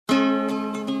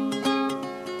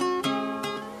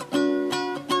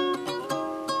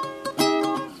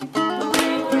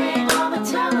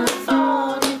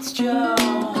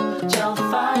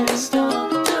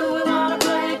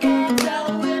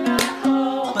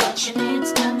what she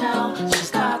needs to know.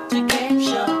 She's got the game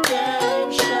show,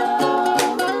 game show,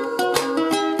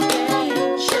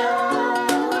 game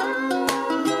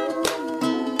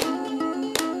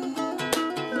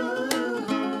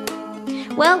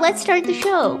show. Well, let's start the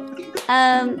show.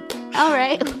 All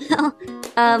right.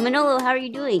 Well, Manolo, how are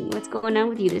you doing? What's going on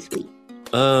with you this week?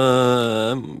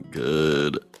 I'm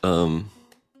good. I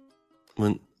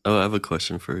have a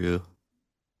question for you.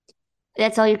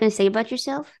 That's all you're going to say about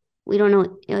yourself? We don't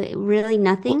know, really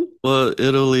nothing? Well,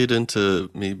 it'll lead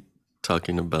into me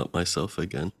talking about myself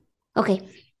again. Okay.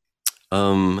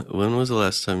 When was the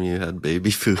last time you had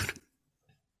baby food?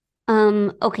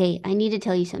 Okay, I need to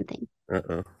tell you something.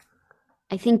 Uh-oh.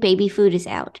 I think baby food is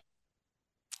out.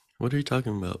 What are you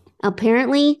talking about?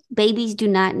 Apparently, babies do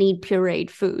not need pureed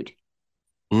food.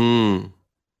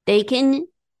 They can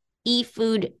eat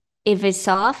food if it's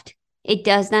soft. It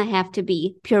does not have to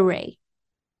be puree.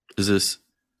 Is this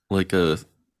like a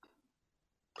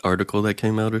article that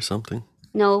came out or something?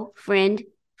 No, friend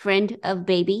of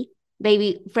baby,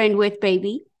 friend with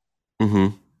baby. Mm-hmm.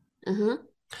 Uh-huh.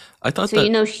 I thought So that, you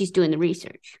know she's doing the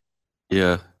research.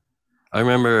 yeah. I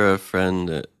remember a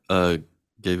friend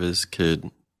gave his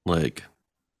kid like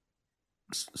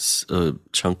a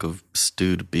chunk of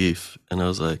stewed beef, and I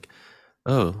was like,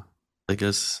 oh, I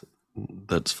guess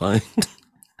that's fine.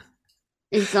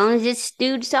 As long as it's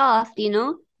stewed soft, you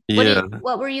know? Yeah.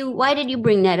 Why did you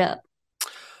bring that up?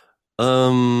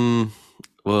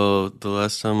 Well, the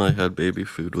last time I had baby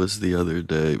food was the other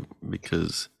day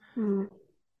because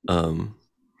um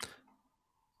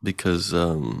because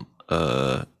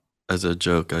as a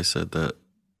joke I said that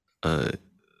I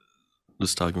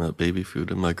was talking about baby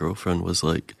food and my girlfriend was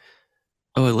like,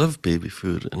 "Oh, I love baby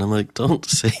food." And I'm like, "Don't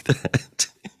say that."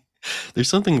 There's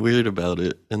something weird about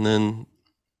it. And then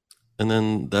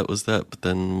that was that. But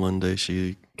then one day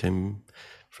she came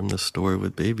from the store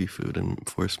with baby food and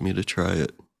forced me to try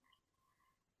it.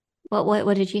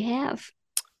 What did you have?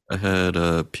 I had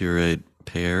a pureed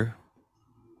pear,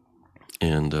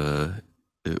 and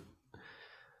it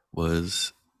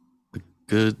was a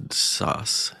good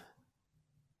sauce.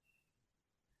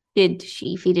 Did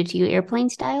she feed it to you airplane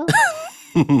style?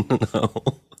 No,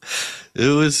 it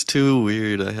was too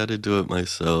weird. I had to do it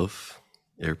myself,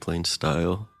 airplane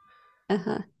style.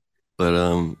 Uh-huh. But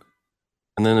and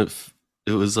then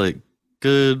it was like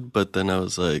good, but then I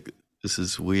was like, this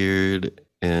is weird,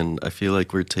 and I feel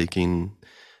like we're taking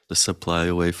the supply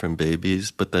away from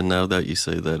babies. But then now that you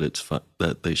say that it's fun,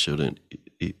 that they shouldn't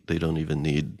eat, they don't even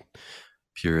need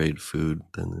pureed food,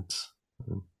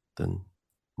 then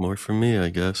more for me, I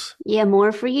guess. Yeah,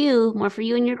 more for you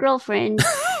and your girlfriend.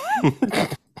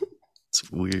 It's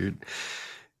weird.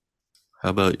 How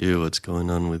about you? What's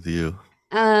going on with you?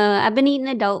 I've been eating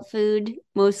adult food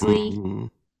mostly.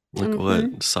 Like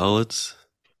what? Solids?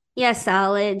 Yeah,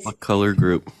 solids. What color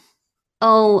group?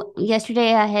 Oh,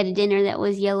 yesterday I had a dinner that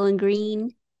was yellow and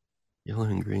green. Yellow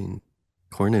and green.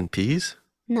 Corn and peas?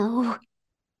 No,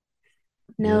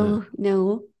 Yeah.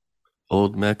 no.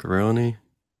 Old macaroni?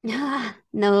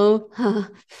 No.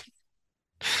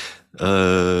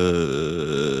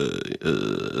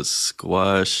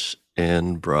 Squash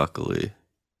and broccoli.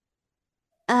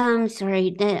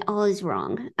 Sorry, that all is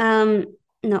wrong.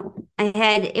 No,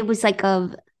 it was like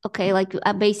like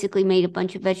I basically made a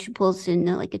bunch of vegetables in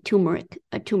like a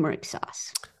turmeric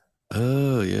sauce,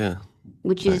 Oh, yeah.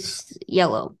 which Nice. is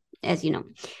yellow, as you know.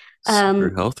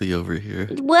 Super healthy over here.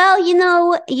 Well,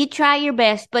 you try your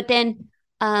best, but then,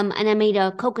 and I made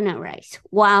a coconut rice.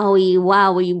 Wowie. You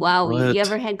What?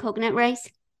 ever had coconut rice?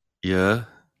 Yeah.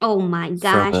 Oh my From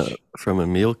gosh, a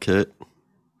meal kit.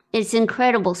 it's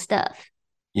incredible stuff.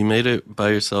 You made it by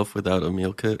yourself without a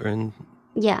meal kit or anything?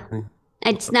 Yeah.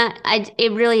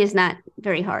 It really is not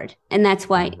very hard. And that's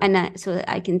why, so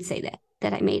I can say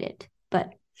that I made it.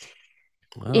 But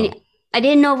Wow. I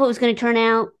didn't know if it was going to turn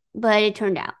out, but it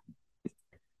turned out.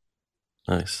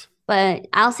 Nice. But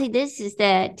I'll say this is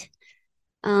that,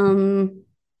 I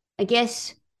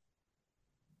guess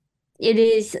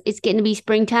it's getting to be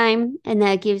springtime, and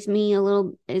that gives me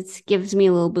gives me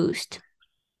a little boost.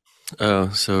 Oh,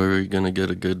 so are you gonna get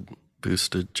a good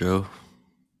boosted Joe?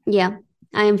 Yeah,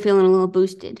 I am feeling a little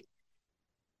boosted.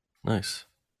 Nice.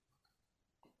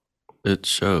 It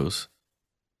shows.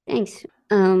 Thanks.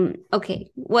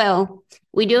 Okay. Well,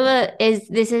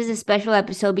 this is a special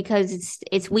episode because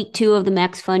it's week 2 of the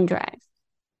Max Fun Drive.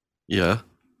 Yeah.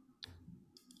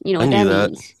 You know I what knew that that.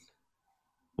 means?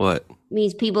 What? It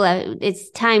means it's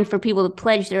time for people to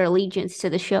pledge their allegiance to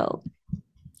the show.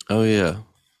 Oh, yeah.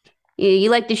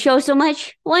 You like the show so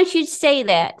much? Why don't you say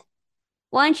that?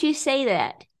 Why don't you say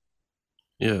that?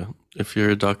 Yeah. If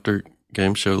you're a Dr.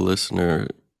 Game Show listener,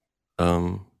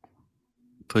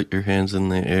 put your hands in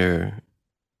the air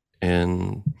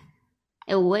and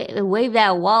wave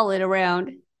that wallet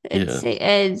around and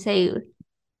yeah.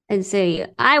 say,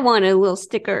 I want a little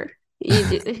sticker.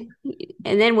 You do,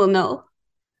 and then we'll know.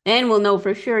 Then we'll know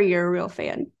for sure you're a real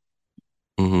fan.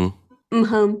 Mm-hmm.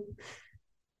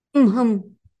 Mm-hmm. Mm-hmm.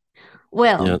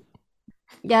 Well,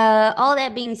 Yeah. all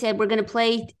that being said, we're going to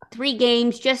play 3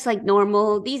 games just like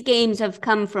normal. These games have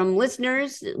come from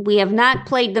listeners. We have not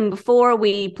played them before.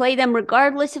 We play them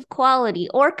regardless of quality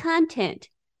or content.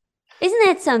 Isn't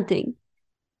that something?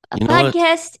 A You know what?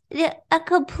 podcast,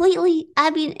 I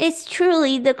mean, it's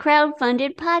truly the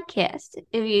crowd-funded podcast,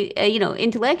 if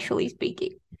intellectually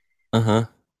speaking. Uh-huh.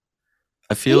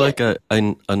 I feel Yeah. like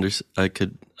I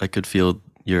could feel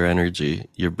your energy,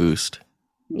 your boost.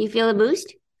 You feel a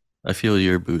boost? I feel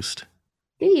your boost.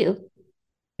 Do you?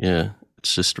 Yeah.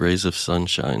 It's just rays of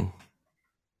sunshine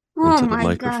Oh into the my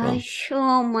microphone. gosh.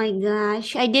 Oh my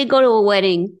gosh. I did go to a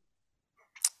wedding.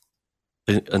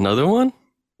 Another one?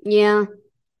 Yeah.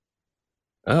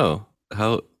 Oh,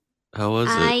 how was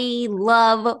it? I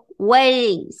love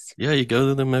weddings. Yeah, you go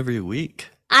to them every week.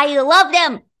 I love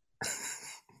them.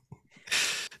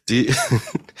 Do you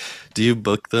do you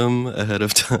book them ahead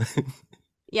of time?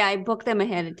 Yeah, I booked them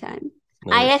ahead of time.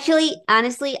 I Nice. actually,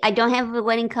 honestly, I don't have a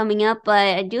wedding coming up, but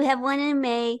I do have one in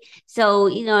May. So,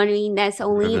 you know what I mean? That's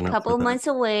only a Revving up for couple that. months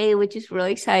away, which is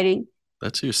really exciting.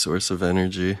 That's your source of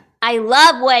energy. I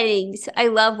love weddings. I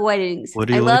love weddings. What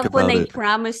do I you like love when about they it?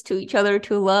 promise to each other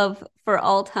to love for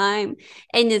all time.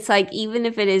 And it's like, even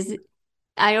if it is,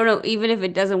 I don't know, even if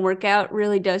it doesn't work out,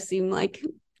 really does seem like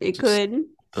it Just could.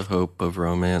 the hope of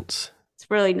romance. It's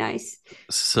really nice.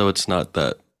 So it's not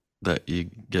that you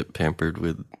get pampered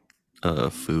with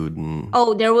food and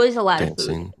Oh, there was a lot of food.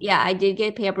 dancing. Yeah, I did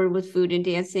get pampered with food and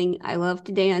dancing. I love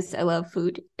to dance. I love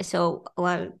food. So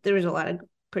there was a lot of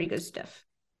pretty good stuff.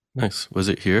 Nice. Was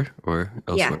it here or Yeah.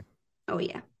 elsewhere? Oh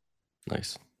yeah.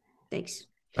 Nice. Thanks.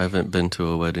 I haven't been to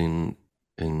a wedding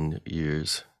in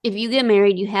years. If you get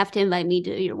married, you have to invite me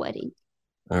to your wedding.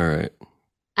 All right.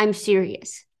 I'm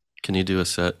serious. Can you do a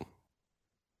set?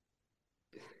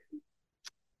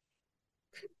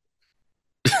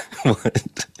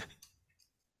 What?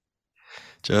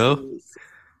 Joe?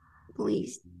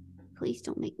 Please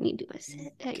don't make me do a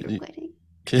set at your wedding.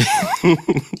 Can-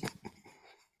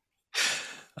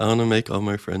 I want to make all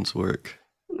my friends work.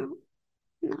 No,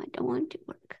 I don't want to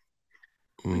work.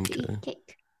 I want to Okay. eat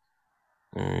cake.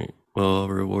 All right. Well, I'll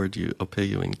reward you. I'll pay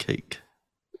you in cake.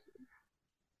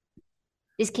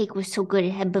 This cake was so good.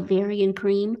 It had Bavarian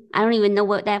cream. I don't even know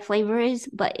what that flavor is,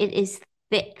 but it is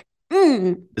thick.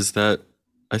 Is that?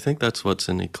 I think that's what's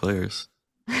in eclairs.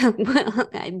 Well,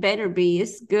 I better be.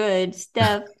 It's good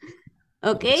stuff.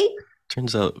 Okay.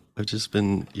 Turns out I've just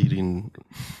been eating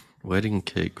wedding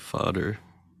cake fodder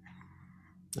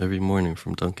every morning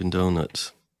from Dunkin'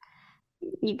 Donuts.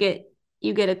 You get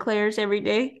eclairs every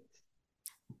day.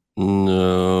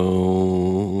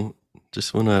 No,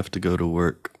 just when I have to go to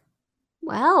work.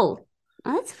 Wow,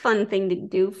 that's a fun thing to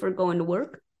do for going to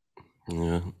work.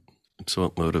 Yeah, it's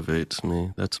what motivates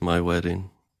me. That's my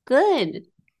wedding. Good.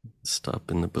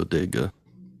 Stop in the bodega.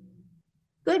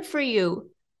 Good for you.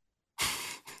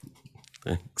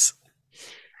 Thanks.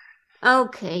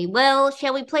 Okay, well,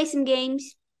 shall we play some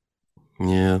games?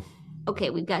 Yeah. Okay,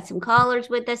 we've got some callers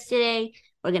with us today.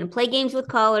 We're going to play games with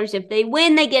callers. If they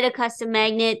win, they get a custom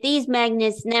magnet. These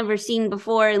magnets never seen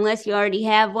before unless you already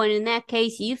have one. In that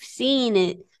case, you've seen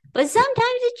it. But sometimes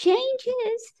it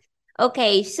changes.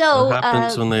 Okay, so What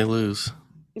happens when they lose?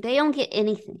 they don't get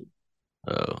anything.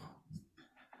 Oh,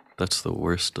 that's the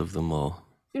worst of them all.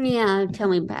 Yeah, tell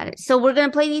me about it. So we're going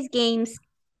to play these games.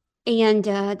 And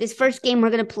this first game we're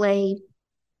going to play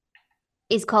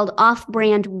is called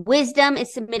Off-Brand Wisdom.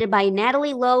 It's submitted by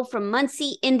Natalie Lowe from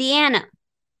Muncie, Indiana.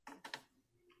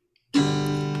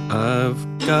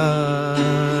 I've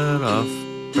got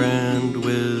off-brand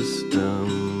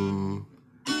wisdom,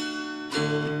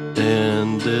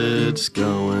 and it's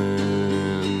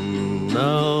going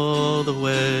all the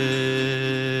way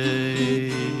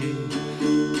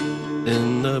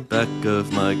in the back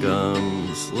of my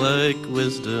gums like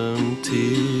wisdom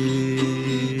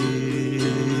teeth,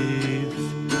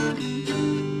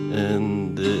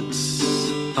 and it's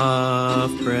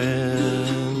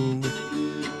off-brand,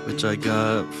 which I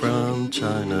got from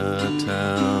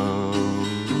Chinatown.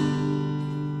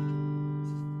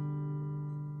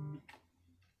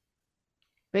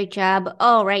 Great job.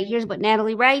 All right, here's what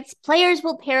Natalie writes. Players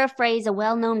will paraphrase a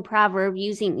well-known proverb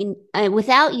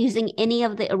without using any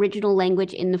of the original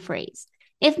language in the phrase.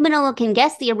 If Manolo can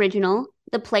guess the original,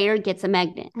 the player gets a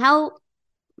magnet. How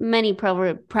many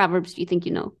proverbs do you think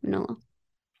you know, Manolo?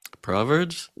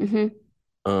 Proverbs?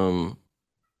 Mm-hmm.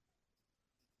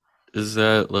 Is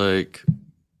that like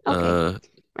Okay.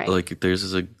 Right. like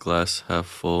there's a glass half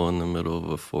full in the middle of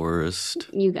a forest?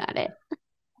 You got it.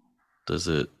 Does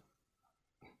it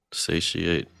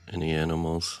satiate any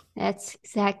animals? That's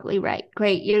exactly right.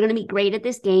 Great. You're going to be great at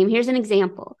this game. Here's an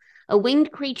example. A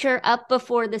winged creature up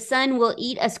before the sun will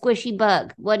eat a squishy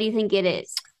bug. What do you think it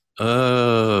is?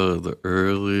 Oh, the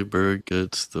early bird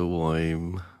gets the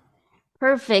worm.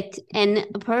 Perfect, and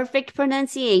perfect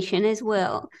pronunciation as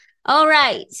well. All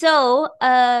right. So,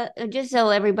 just so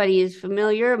everybody is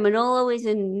familiar, Manolo is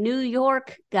a New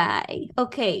York guy.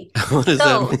 Okay. What does that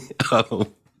So, mean? Oh.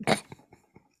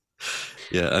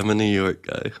 Yeah, I'm a New York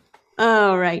guy.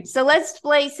 all right. So let's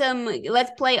play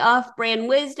off-brand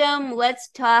wisdom. Let's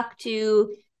talk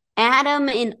to Adam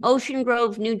in Ocean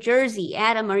Grove, New Jersey.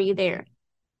 Adam, are you there?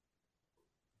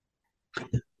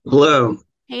 Hello,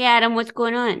 Hey, Adam, what's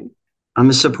going on? I'm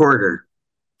a supporter.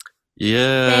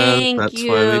 Yeah, Thank that's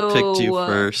why we picked you you.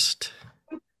 first.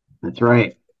 That's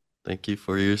right. Thank you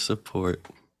for your support.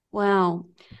 Wow.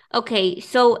 Okay,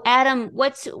 so Adam,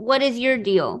 what is your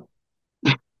deal?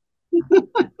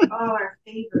 Our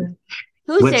favorite.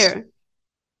 Who's What's there?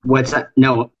 what's that?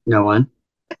 No, no one.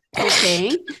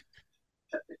 Okay.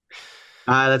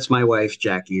 That's my wife.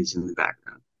 Jackie is in the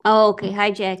background. Oh, okay.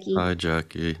 Hi, Jackie. Hi,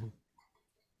 Jackie.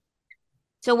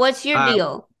 So what's your Uh,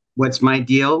 deal? What's my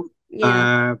deal?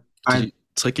 Yeah.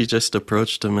 It's like you just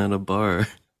approached him at a bar.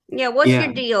 Yeah, what's yeah.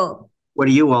 your deal? What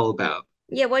are you all about?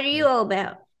 Yeah, what are you all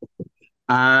about?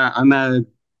 I'm a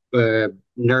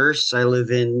nurse. I live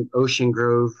in Ocean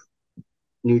Grove,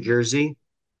 New Jersey,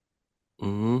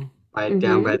 Mm-hmm.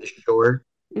 down by the shore.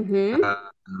 Mm-hmm.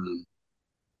 Um,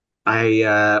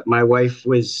 my wife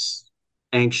was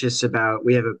anxious about.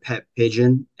 We have a pet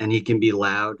pigeon, and he can be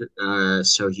loud.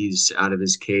 So he's out of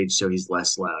his cage, so he's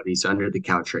less loud. He's under the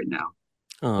couch right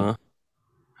now.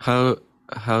 How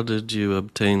how did you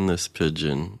obtain this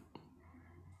pigeon?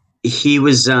 He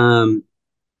was our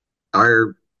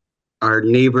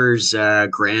neighbor's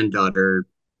granddaughter.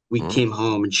 We Hmm? came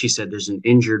home and she said there's an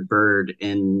injured bird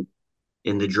in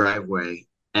the driveway,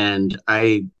 and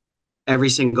I every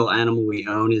single animal we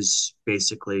own is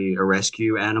basically a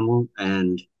rescue animal,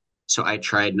 and so I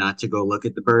tried not to go look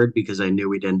at the bird because I knew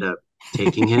we'd end up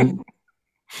taking him.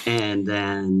 And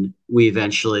then we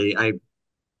eventually I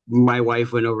my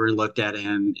wife went over and looked at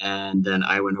him, and then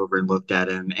I went over and looked at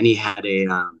him, and he had a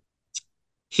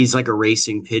he's like a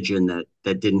racing pigeon that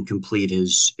didn't complete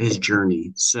his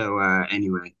journey. So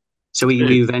anyway, so Wait,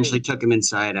 we eventually took him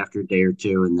inside after a day or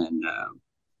two, and then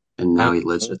and now how he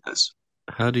lives with us.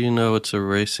 how do you know it's a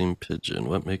racing pigeon?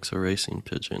 What makes a racing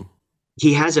pigeon?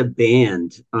 He has a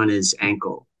band on his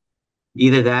ankle.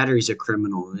 Either that or he's a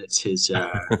criminal. It's his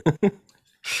ankle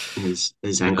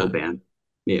Yeah, band.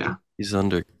 Yeah. he's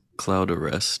under cloud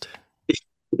arrest.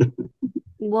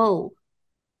 Whoa.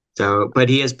 So, but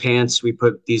he has pants. We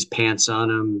put these pants on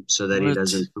him so that he What?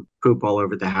 doesn't poop all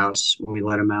over the house when we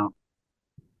let him out.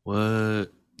 What?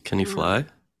 Can he fly?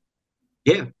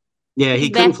 Yeah. Yeah, He's he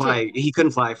couldn't back to fly. He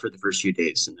couldn't fly for the first few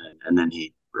days, and then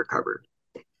he recovered.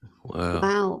 Wow.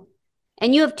 wow.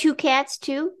 And you have two cats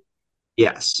too?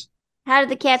 Yes. How did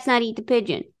the cats not eat the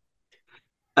pigeon?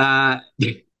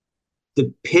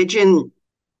 The pigeon.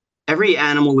 Every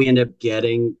animal we end up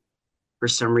getting, for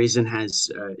some reason,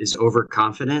 has is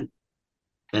overconfident,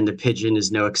 and the pigeon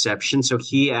is no exception. So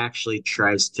he actually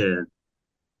tries to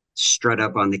strut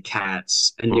up on the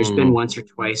cats, and there's been Mm. once or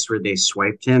twice where they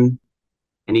swiped him,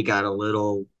 and he got a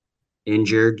little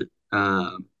injured,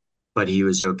 but he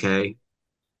was okay.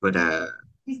 But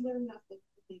He's learned nothing.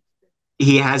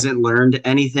 he hasn't learned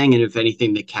anything, and if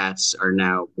anything, the cats are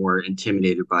now more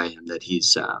intimidated by him that he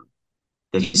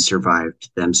survived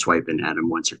them swiping at him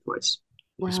once or twice.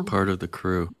 He's Wow. part of the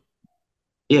crew.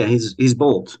 Yeah, he's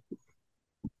bold.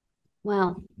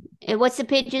 Wow. And what's the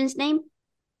pigeon's name?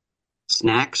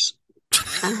 Snacks,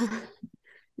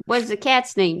 What's the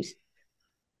cat's names?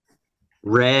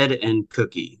 Red and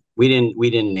Cookie. We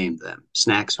didn't name them.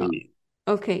 Snacks we Oh, named.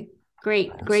 okay.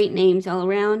 Great names all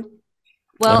around. I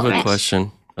Well, have a Thanks.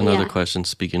 question. Another yeah. question.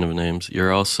 Speaking of names,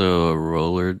 you're also a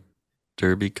roller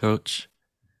derby coach,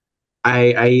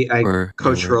 I or you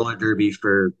coached were? roller derby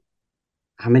for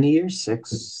how many years? 6,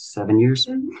 7 years?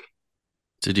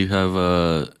 Did you have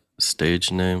a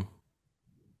stage name?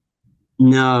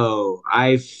 No,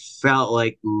 I felt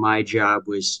like my job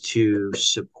was to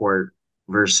support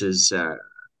versus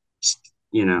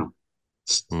you know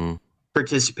Mm.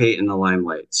 participate in the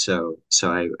limelight. So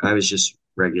I was just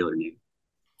regular name.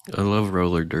 I love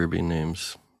roller derby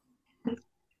names.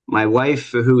 My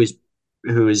wife, who is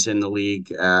who is in the league.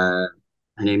 Her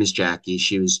name is Jackie.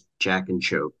 She was Jack and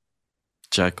Choke.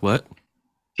 Jack what?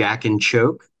 Jack and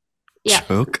Choke. Yeah,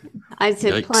 Choke? I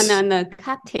said pun Yikes. on the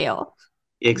cocktail.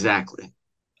 Exactly.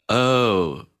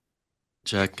 Oh,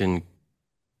 Jack and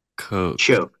Coke.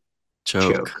 Choke.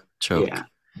 Choke. Yeah.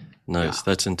 Nice. Yeah.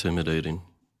 That's intimidating.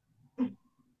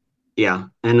 Yeah.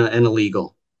 And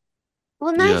illegal.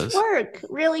 Well, nice Yes. work.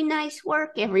 Really nice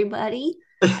work, everybody.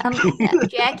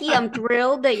 Jackie, I'm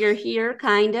thrilled that you're here,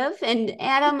 kind of. And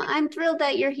Adam, I'm thrilled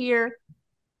that you're here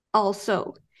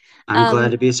also. I'm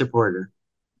glad to be a supporter.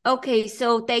 Okay,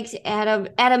 so thanks, Adam.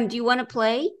 Adam, do you want to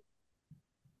play?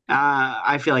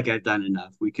 I feel like I've done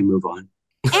enough. We can move on.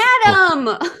 Adam!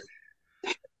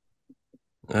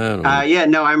 I don't know. Yeah,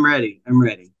 no, I'm ready. I'm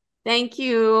ready. Thank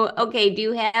you. Okay, do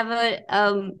you have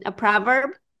a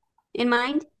proverb in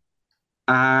mind?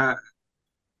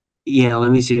 Yeah,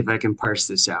 let me see if I can parse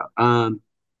this out.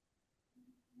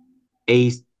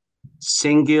 A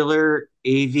singular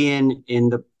avian in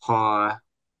the paw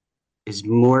is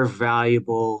more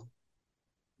valuable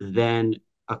than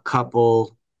a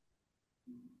couple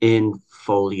in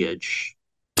foliage.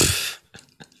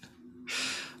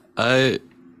 I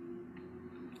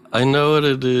know what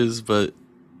it is, but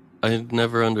I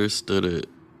never understood it.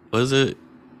 Was it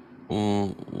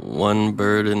one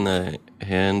bird in the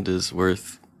hand is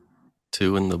worth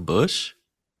two in the bush?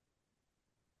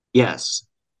 Yes.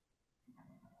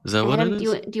 Is that what it Adam, is?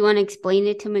 do you want to explain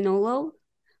it to Manolo?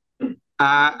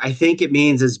 I think it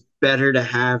means it's better to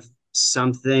have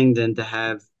something than to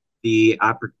have the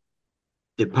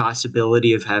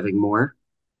possibility of having more.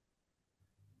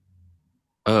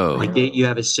 Oh, Like you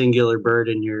have a singular bird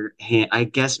in your hand. I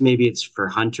guess maybe it's for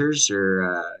hunters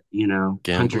or hunter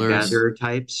gamblers. gatherer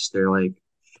types. They're like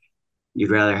you'd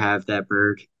rather have that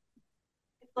bird.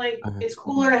 It's like it's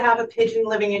cooler to have a pigeon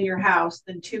living in your house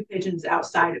than two pigeons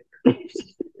outside of your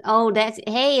house. Oh,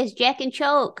 it's Jack and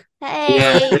Choke.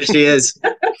 Yeah, Hey. there she is.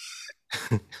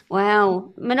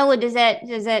 Wow. Manolo, does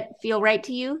that feel right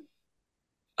to you?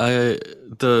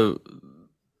 The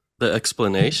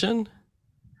explanation?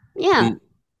 Yeah.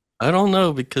 I don't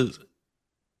know because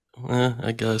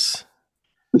I guess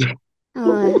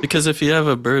Uh, because if you have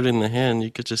a bird in the hand, you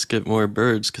could just get more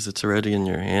birds because it's already in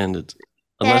your hand.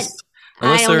 Unless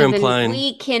they're implying,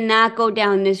 we cannot go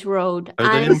down this road. are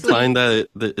they Honestly, implying that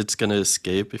it's gonna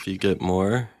escape if you get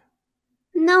more?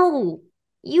 no.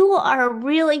 You are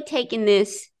really taking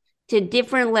this to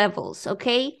different levels,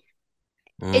 okay?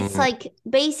 It's Mm, like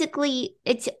basically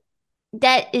it's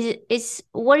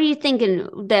what are you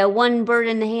thinking? That one bird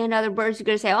in the hand, other birds are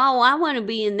gonna say, "Oh, I want to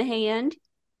be in the hand."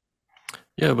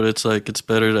 yeah, but it's like it's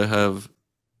better to have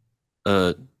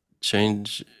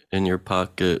change in your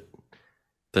pocket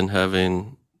than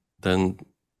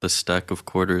the stack of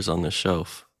quarters on the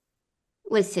shelf.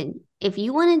 Listen, if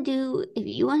you want to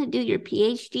do your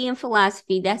PhD in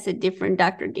philosophy, that's a different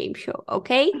Dr. Game show,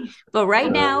 okay? But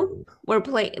right now,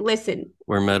 listen,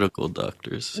 We're medical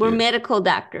doctors. we're here. medical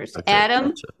doctors. Okay, Adam,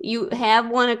 gotcha. you have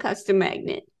won a custom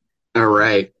magnet. All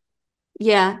right.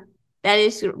 Yeah, that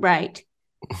is right.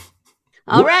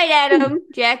 All right, Adam,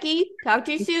 Jackie, talk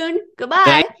to you soon.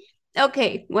 Goodbye.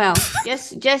 Okay, well,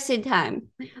 just in time.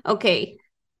 Okay.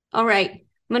 All right.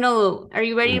 Manolo, are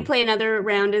you ready to play another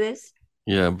round of this?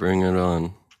 Yeah, bring it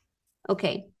on.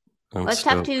 Okay. I'm Let's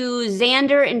talk stoked. to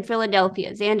Xander in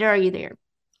Philadelphia. Xander, are you there?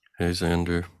 Hey,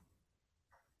 Xander.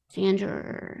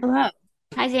 Xander. Hello.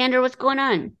 Hi, Xander. What's going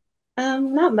on?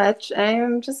 Not much. I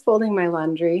am just folding my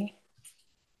laundry.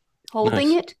 Holding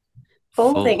Nice. it?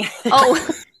 Folding. Oh,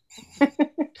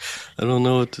 I don't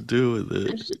know what to do with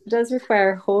it. It does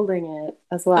require holding it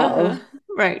as well.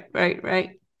 right.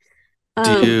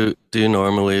 Do you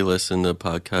normally listen to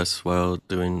podcasts while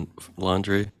doing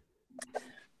laundry?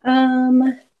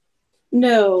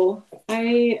 No.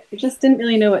 I just didn't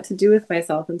really know what to do with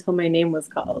myself until my name was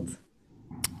called.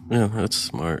 Yeah, that's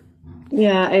smart.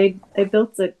 Yeah, I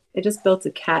just built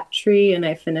a cat tree and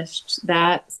I finished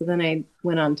that. So then I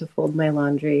went on to fold my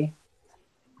laundry.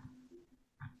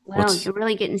 Wow, you're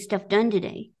really getting stuff done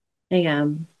today. I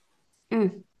am.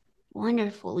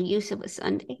 Wonderful use of a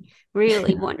Sunday.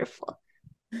 Really wonderful.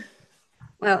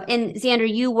 Well, and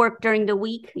Xander, you work during the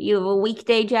week? You have a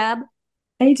weekday job?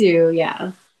 I do,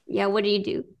 yeah. Yeah, what do you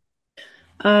do?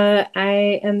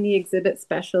 I am the exhibit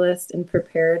specialist and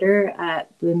preparator at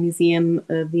the Museum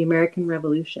of the American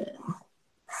Revolution.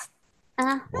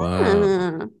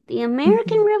 Wow. The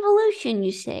American Revolution,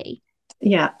 you say?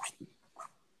 Yeah.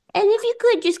 And if you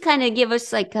could just kind of give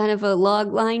us like kind of a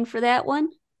log line for that one.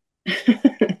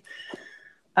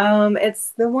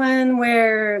 It's the one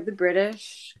where the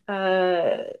British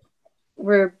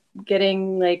were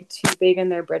getting like too big in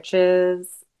their britches.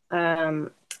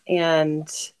 And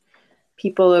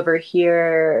people over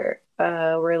here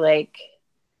were like,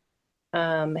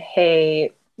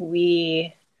 hey,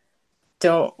 we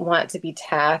don't want to be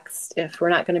taxed if we're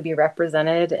not going to be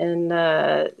represented in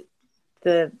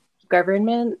the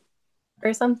government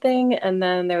or something. And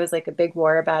then there was like a big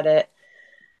war about it.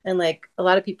 And like a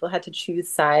lot of people had to choose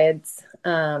sides.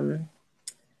 And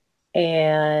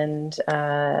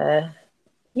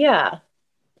yeah.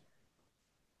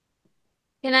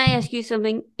 Can I ask you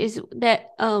something? Is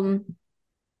that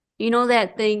you know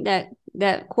that thing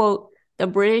that quote, the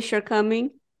British are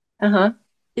coming? Uh-huh.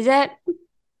 Is that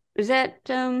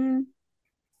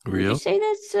would you Real? say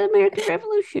that's American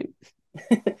Revolution?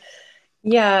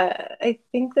 Yeah, I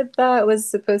think that that was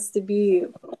supposed to be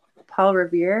Paul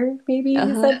Revere, maybe who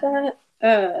Uh-huh. said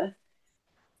that.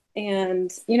 And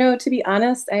to be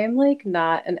honest, I am like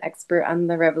not an expert on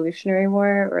the Revolutionary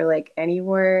War or like any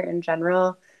war in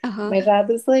general. Uh-huh. My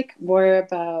job is like more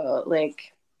about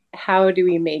like how do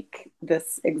we make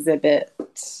this exhibit,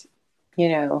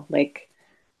 like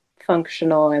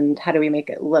functional and how do we make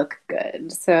it look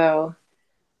good. So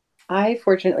I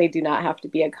fortunately do not have to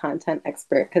be a content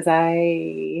expert because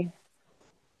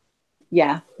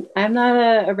yeah, I'm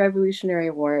not a Revolutionary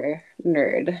War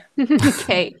nerd.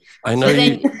 Okay. I know So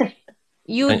you.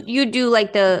 then you do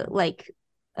like the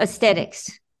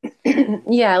aesthetics.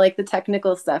 Yeah, like the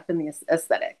technical stuff and the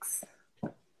aesthetics.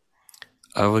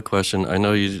 I have a question. I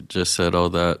know you just said all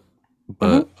that,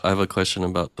 but I have a question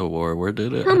about the war. Where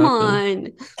did it Come happen?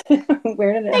 on.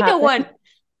 Where did it Take a happen? one.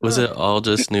 Was it all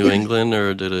just New England,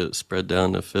 or did it spread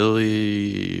down to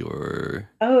Philly, or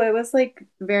Oh, it was like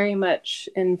very much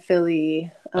in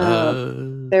Philly. uh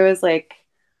There was like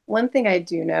one thing I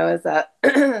do know is that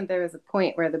there was a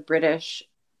point where the British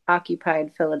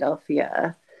occupied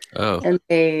Philadelphia oh, and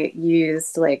they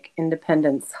used like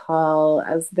Independence Hall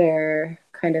as their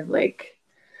kind of like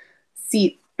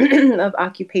seat of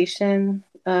occupation.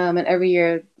 And every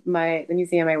year the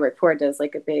museum I work for does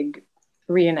like a big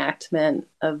reenactment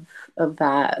of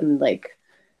that, and like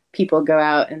people go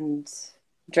out and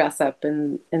dress up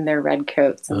in their red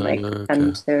coats and like okay.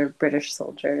 pretend they're British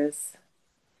soldiers.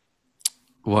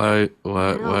 Why,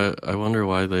 Wow. why? I wonder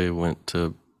why they went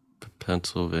to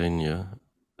Pennsylvania.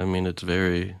 I mean, it's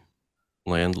very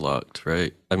landlocked,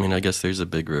 right? I mean, I guess there's a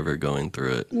big river going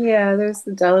through it. Yeah, there's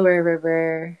the Delaware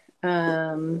River.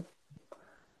 I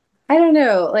don't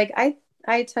know. Like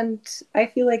I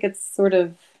feel like it's sort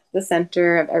of the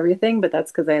center of everything, but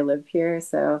that's because I live here.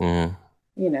 So, Yeah,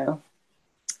 you know,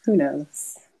 who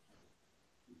knows?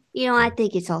 I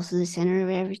think it's also the center of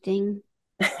everything.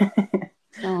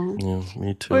 So yeah,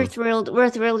 me we're too. thrilled. We're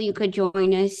thrilled you could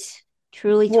join us.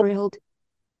 Truly Well, thrilled.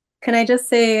 can I just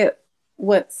say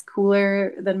what's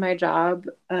cooler than my job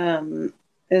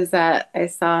is that I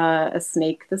saw a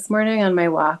snake this morning on my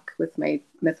walk with my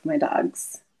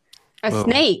dogs. A Well,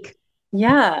 snake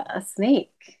Yeah, a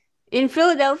snake. in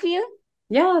Philadelphia?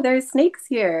 Yeah, there's snakes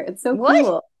here. It's so What?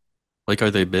 cool. like,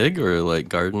 are they big or like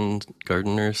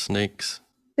gardener snakes?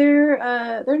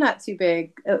 They're not too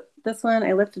big. This one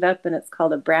I looked it up and it's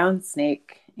called a brown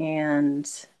snake and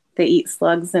they eat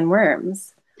slugs and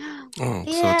worms. Oh,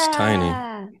 so it's tiny.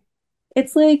 Yeah.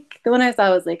 It's like the one I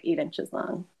saw was like 8 inches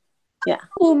long. Yeah.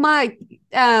 Oh my.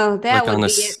 Oh, that Like would on a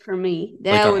be s- it for me. like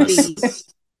That on a would be.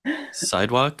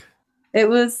 sidewalk? It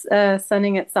was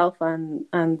sunning itself on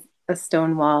a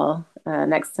stone wall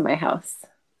next to my house.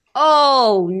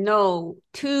 Oh no. It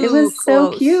Too was so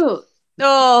close. cute.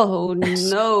 Oh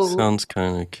no. Sounds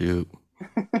kind of cute.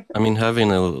 I mean,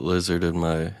 having a lizard in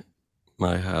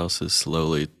my house is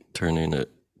slowly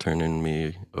turning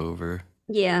me over.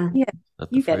 Yeah. Yeah, Is that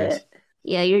the you get phrase? it.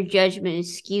 Yeah, your judgment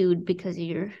is skewed because of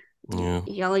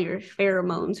Yeah. all your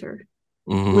pheromones are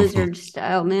Mhm. lizard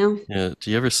style now. Yeah.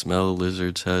 Do you ever smell a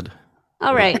lizard's head?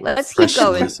 All Like right, let's keep fresh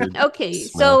going. lizard Okay,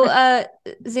 smell? so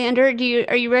Xander,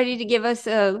 are you ready to give us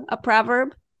a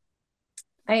proverb?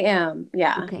 I am.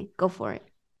 Yeah. Okay, go for it.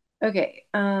 Okay.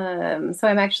 So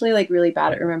I'm actually like really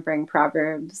bad at remembering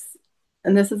proverbs,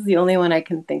 and this is the only one I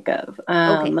can think of.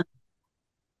 Okay.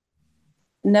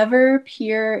 Never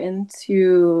peer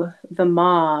into the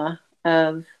maw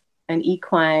of an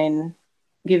equine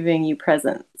giving you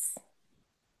presents.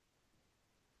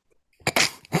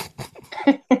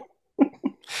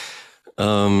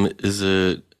 Is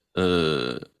it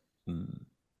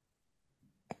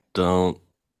don't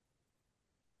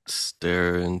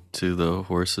stare into the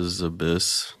horse's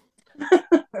abyss?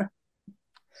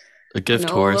 A gift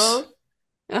horse.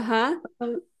 No. Uh-huh.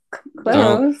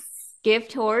 Close.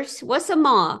 Gift horse. What's a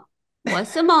maw?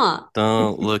 What's some more?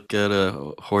 Don't look at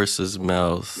a horse's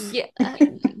mouth.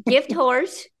 Gift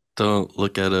horse. Don't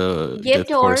look at a Gift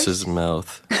gift horse's horse.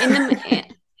 mouth.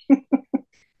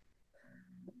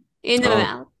 In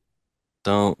the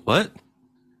Don't mouth. what?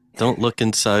 Don't look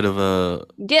inside of a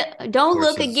Don't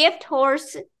look a horse's. gift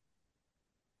horse.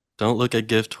 Don't look a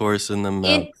gift horse in the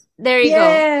mouth There you go.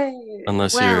 Yay!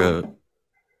 unless Well, you're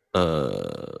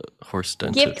a horse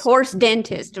gift dentist. horse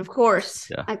dentist, of course.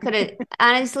 Yeah. I could have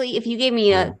honestly, if you gave me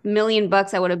 $1 million,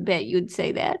 I would have bet you'd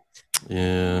say that.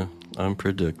 Yeah,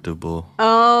 unpredictable.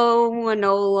 Oh,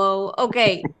 Manolo.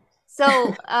 Okay.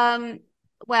 So,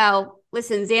 wow.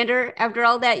 Listen, Xander, after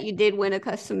all that, you did win a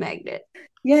custom magnet.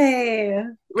 Yay!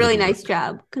 Really Good nice work.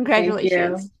 job.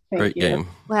 Congratulations. Great game.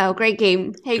 Wow, great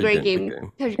game. Hey, Good great game,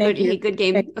 game. good Thank you. Hey, good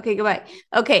game. Thank- Okay, goodbye.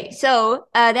 Okay, so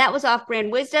that was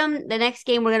Off-Brand Wisdom. The next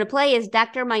game we're going to play is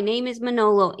Doctor, My Name is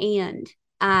Manolo, and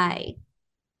I.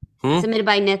 Submitted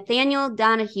by Nathaniel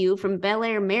Donahue from Bel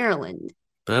Air, Maryland.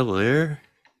 Bel Air?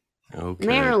 Okay.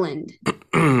 Maryland.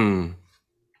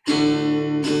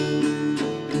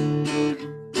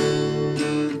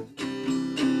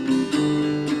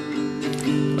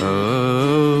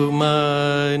 Oh,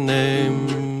 my name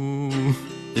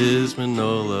is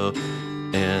Manolo,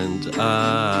 and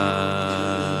I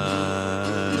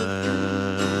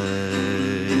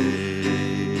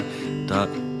dot.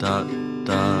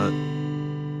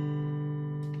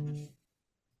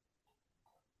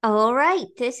 All right,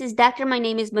 this is Doctor. My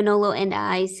name is Manolo, and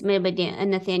I, submitted by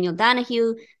Nathaniel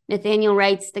Donahue. Nathaniel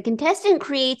writes, the contestant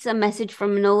creates a message for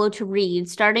Manolo to read,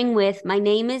 starting with, my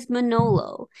name is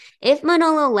Manolo. If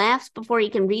Manolo laughs before he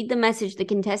can read the message, the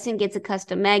contestant gets a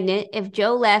custom magnet. If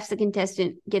Joe laughs, the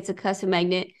contestant gets a custom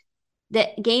magnet. The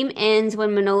game ends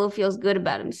when Manolo feels good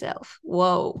about himself.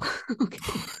 Whoa.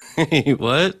 Hey,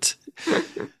 what?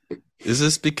 Is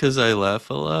this because I laugh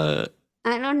a lot?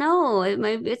 I don't know.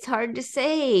 It's hard to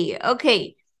say.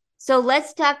 Okay, so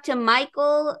let's talk to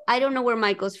Michael. I don't know where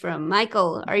Michael's from.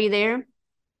 Michael, are you there?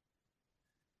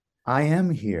 I am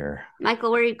here.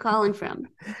 Michael, where are you calling from?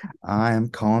 I am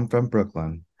calling from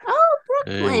Brooklyn. Oh,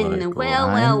 Hey, Brooklyn.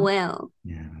 Michael. Well.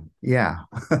 Yeah.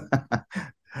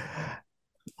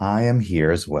 I am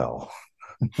here as well.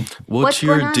 What's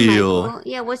going your on, deal? Michael?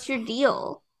 Yeah, what's your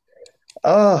deal?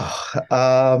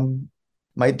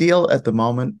 My deal at the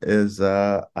moment is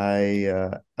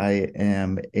I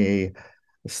am a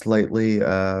slightly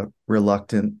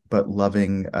reluctant but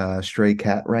loving stray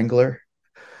cat wrangler.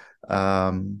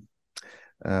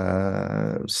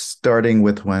 Starting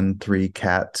with when 3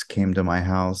 cats came to my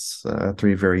house,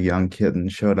 3 very young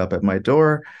kittens showed up at my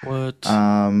door. What?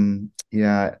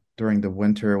 Yeah, during the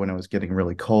winter when it was getting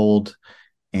really cold,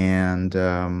 and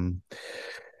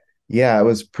yeah, it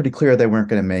was pretty clear they weren't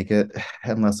going to make it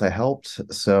unless I helped.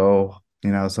 So,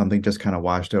 something just kind of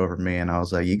washed over me, and I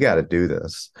was like, you got to do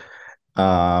this.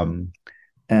 And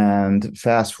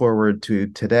fast forward to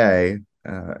today,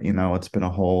 it's been a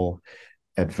whole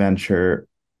adventure,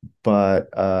 but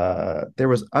there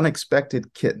was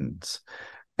unexpected kittens.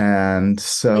 And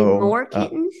so Wait, more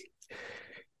kittens?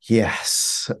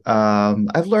 yes,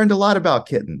 I've learned a lot about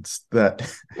kittens.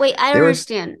 That Wait, I don't there was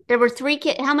understand. There were 3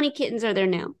 kittens. How many kittens are there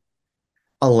now?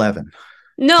 11.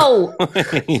 No,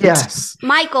 Wait. Yes,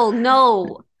 Michael,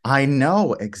 no. I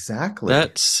know exactly.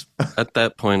 That's at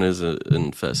that point is an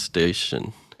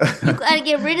infestation. You got to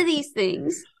get rid of these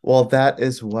things. Well, that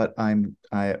is what I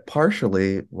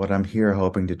partially what I'm here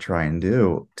hoping to try and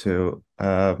do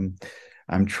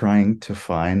I'm trying to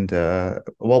find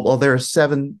well there are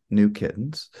 7 new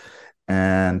kittens,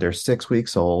 and they're 6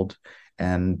 weeks old,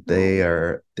 and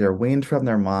they're weaned from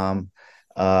their mom,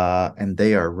 and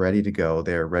they are ready to go.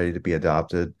 They are ready to be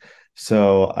adopted.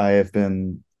 So I have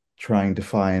been trying to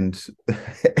find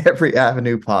every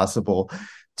avenue possible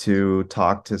to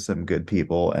talk to some good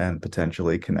people and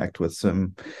potentially connect with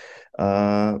some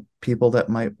people that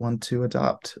might want to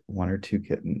adopt 1 or 2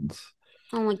 kittens.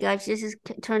 Oh my gosh, this is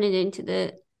turning into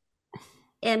the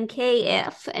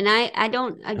MKF, and I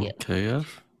get KF?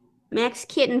 Max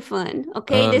Kitten Fun.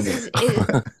 Okay, this is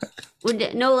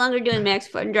we're no longer doing Max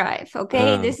Fun Drive.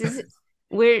 Okay,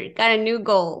 we're got a new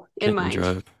goal in Kitten mind.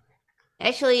 Drive.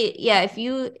 Actually, yeah, if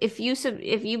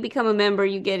you become a member,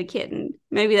 you get a kitten.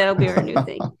 Maybe that'll be our new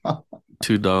thing.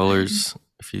 $2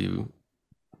 if you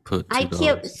put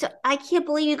 $2. I can't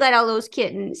believe you got all those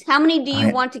kittens. How many do you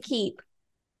I- want to keep?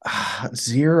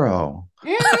 0.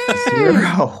 Mm.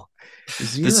 0.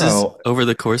 This is 0. over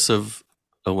the course of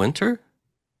a winter?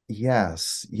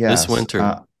 Yes. This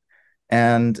winter.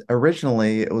 And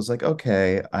originally it was like,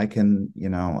 okay, I can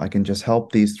just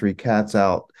help these 3 cats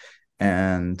out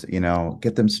and,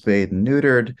 get them spayed and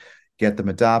neutered, get them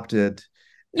adopted.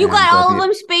 You and got they'll all be of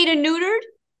them spayed and neutered?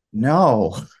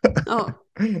 no, Oh,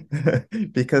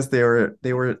 because they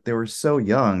were so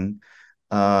young.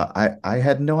 I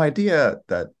had no idea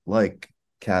that like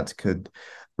cats could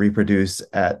reproduce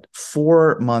at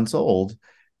 4 months old,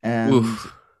 and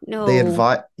Oof. no.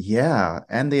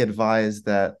 they advise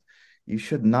that you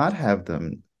should not have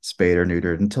them spayed or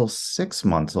neutered until 6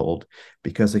 months old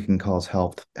because it can cause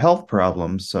health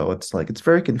problems. So it's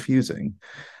very confusing.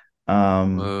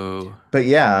 Um, Whoa. but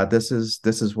yeah, this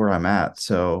is where I'm at.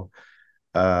 So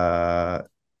uh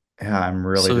yeah, I'm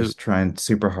really So just trying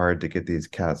super hard to get these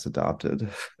cats adopted.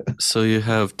 so you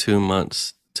have 2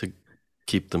 months to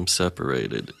keep them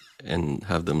separated and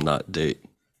have them not date.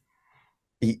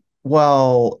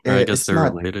 Well, Or I guess it's they're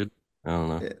not. related. I don't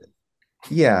know.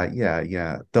 Yeah, yeah,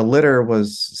 yeah. The litter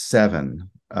was seven.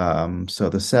 So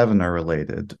the seven are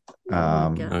related. Oh my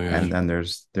Okay. And gosh. then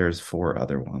there's four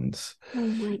other ones. Oh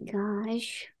my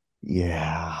gosh.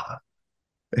 Yeah,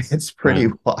 it's I pretty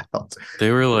mean, wild.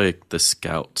 they were like the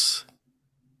scouts,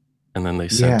 and then they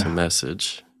sent a Yeah,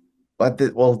 message. but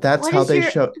well, that's What how is they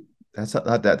your show.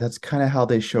 That's kind of how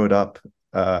they showed up.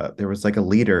 There was like a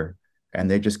leader, and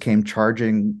they just came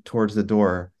charging towards the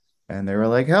door, and they were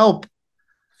like, "Help!"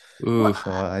 what? Oof.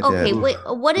 So I Okay, did. Oof. wait.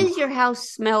 What does Oof. your house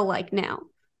smell like now?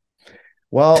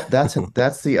 Well,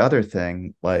 that's the other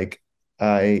thing. Like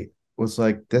I was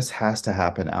like, this has to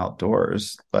happen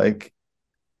outdoors. Like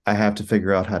I have to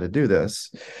figure out how to do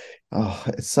this. Oh,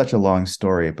 it's such a long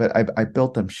story, but I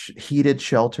built them heated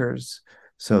shelters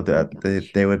so Oh my that they,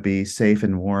 gosh. they would be safe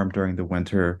and warm during the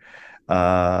winter.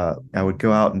 I would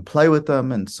go out and play with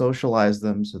them and socialize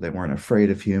them so they weren't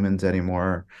afraid of humans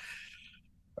anymore.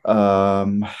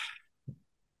 Um,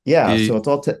 Do yeah, so you,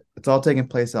 it's all taking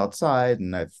place outside,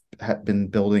 and I've been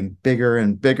building bigger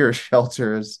and bigger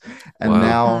shelters, Oh and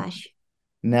my wow. gosh.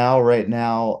 right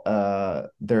now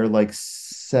they're like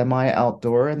semi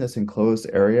outdoor in this enclosed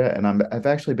area, and I've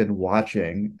actually been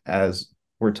watching as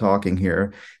we're talking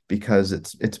here because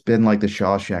it's been like the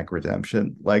Shawshank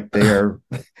Redemption. Like they are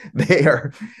they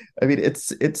are, I mean,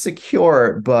 it's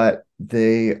secure, but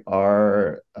they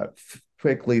are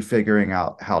quickly figuring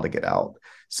out how to get out.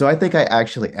 So I think I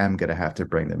actually am going to have to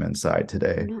bring them inside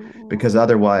today because No.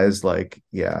 otherwise, like,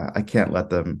 yeah, I can't let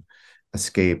them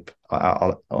escape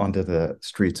onto the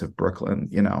streets of Brooklyn.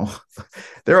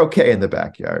 They're okay in the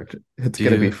backyard. It's Do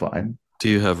going to be you fine. do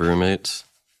you have roommates?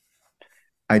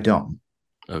 I don't.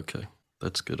 Okay.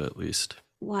 That's good at least.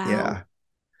 Wow. Yeah,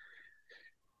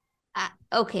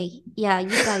 Okay. Yeah,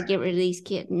 you got to get rid of these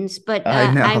kittens, but I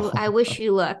I know. wish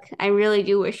you luck. I really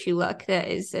do wish you luck.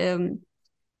 It's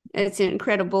an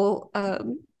incredible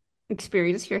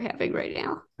experience you're having right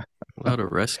now. A lot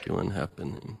of rescuing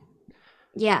happening.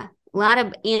 Yeah, a lot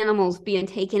of animals being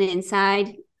taken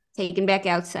inside, taken back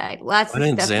outside. Lots Why of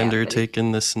didn't stuff Xander happening. take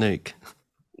in the snake?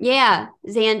 Yeah,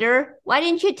 Xander, why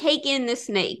didn't you take in the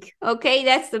snake? Okay,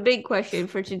 that's the big question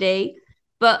for today.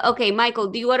 But okay,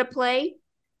 Michael, do you want to play?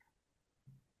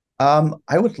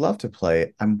 I would love to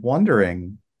play. I'm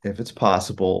wondering if it's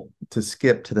possible to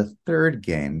skip to the third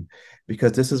game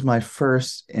because this is my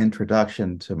first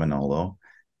introduction to Manolo,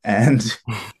 and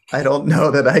I don't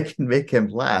know that I can make him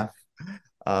laugh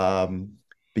um,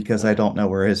 because I don't know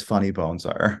where his funny bones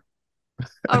are.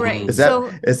 All right, Is Hmm. that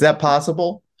so is that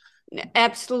possible?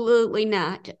 absolutely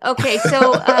not. Okay,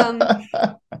 so I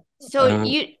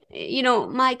don't.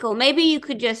 Michael, maybe you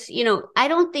could just, I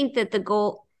don't think that the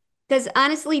goal, because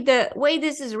honestly, the way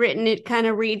this is written, it kind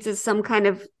of reads as some kind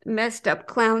of messed up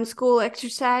clown school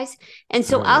exercise. And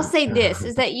so I'll Oh. say this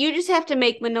is that you just have to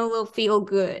make Manolo feel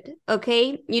good.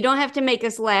 Okay. You don't have to make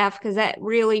us laugh because that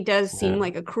really does seem Yeah.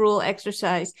 like a cruel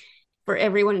exercise for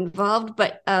everyone involved.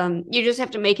 But you just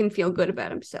have to make him feel good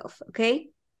about himself. Okay.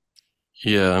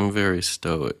 Yeah, I'm very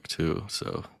stoic too,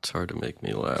 so it's hard to make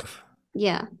me laugh.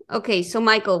 Yeah. Okay. So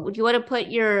Michael, do you want to put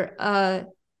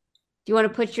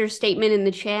your statement in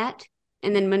the chat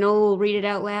and then Manolo will read it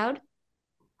out loud?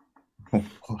 Oh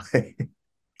boy.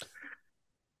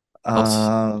 I'll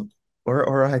s- Uh,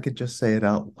 or I could just say it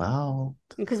out loud.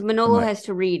 Because Am Manolo I? has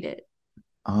to read it.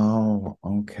 Oh,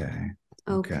 okay.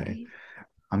 Okay. Okay.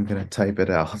 I'm gonna type it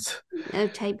out. Now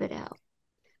type it out.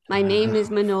 My name is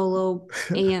Manolo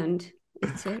and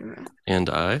etc. and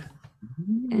I.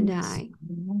 And I.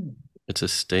 It's a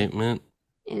statement.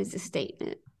 And it's a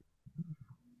statement.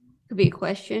 Could be a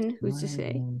question. Who's to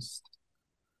say?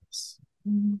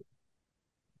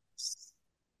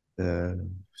 Uh,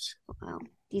 Wow.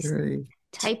 These very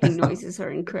typing noises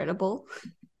are incredible.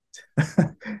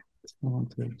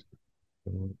 talented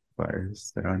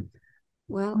Firestone.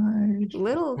 Well, I-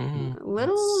 little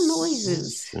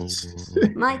noises.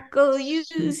 Mm. Michael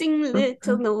using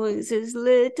little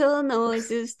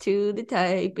noises to the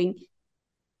typing.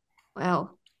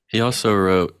 Wow. He also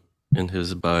wrote in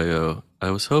his bio,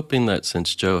 I was hoping that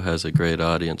since Joe has a great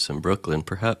audience in Brooklyn,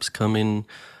 perhaps coming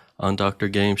on Dr.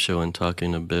 Game Show and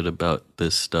talking a bit about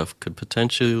this stuff could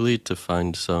potentially lead to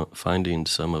finding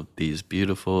some of these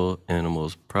beautiful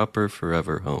animals proper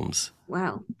forever homes.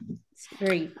 Wow. It's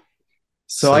very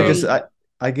So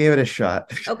I gave it a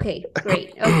shot. okay,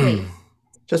 great. Okay.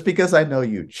 Just because I know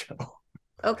you, Joe.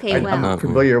 Okay, I'm wow. Not me.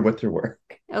 familiar with your work.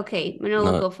 Okay,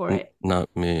 Manolo, go for it. Not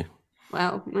me.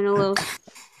 Wow, Manolo.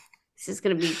 This is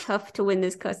gonna be tough to win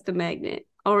this custom magnet.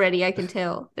 Already I can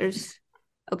tell.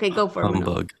 Okay, go for it, Manolo.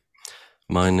 Humbug.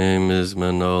 My name is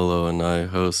Manolo, and I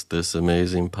host this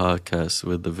amazing podcast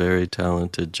with the very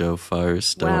talented Joe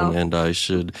Firestone, Wow. and I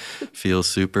should feel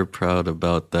super proud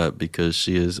about that because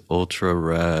she is ultra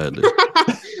rad.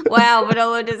 Wow,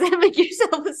 Manolo, does that make your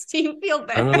self-esteem feel I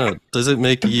better? don't know. Does it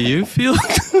make you feel?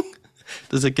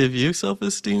 Does it give you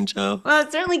self-esteem, Joe? Well,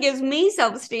 it certainly gives me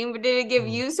self-esteem, but did it give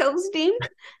you self-esteem?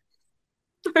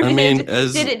 Or I mean,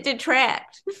 did it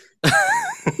detract?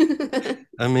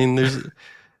 I mean,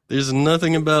 there's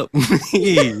nothing about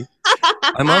me.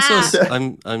 I'm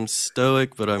also I'm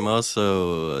stoic, but I'm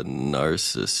also a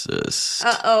narcissist.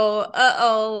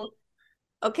 Uh-oh.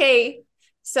 Okay.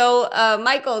 So,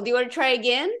 Michael, do you want to try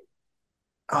again?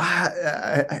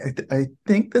 I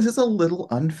think this is a little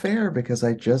unfair because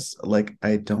I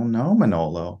don't know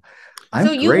Manolo. I'm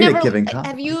So you've great never at giving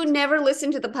have you compliments. never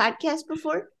listened to the podcast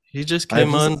before? He just I've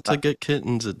came on listened- to get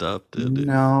kittens adopted.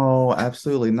 No,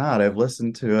 absolutely not. I've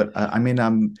listened to it. I mean,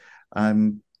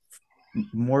 I'm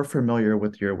more familiar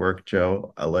with your work,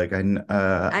 Joe. I'm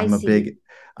see.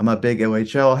 a big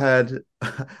OHL head.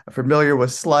 Familiar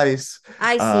with Slice.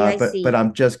 I but see. but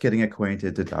I'm just getting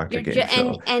acquainted to Dr. You're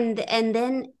Game Show. and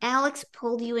then Alex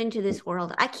pulled you into this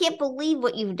world. I can't believe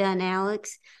what you've done,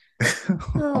 Alex.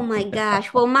 Oh my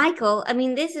gosh. Well, Michael, I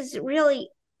mean, this is really,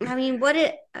 I mean, what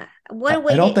a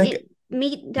way don't to think-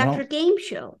 meet I Dr. don't- Game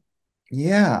Show.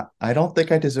 Yeah, I don't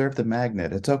think I deserve the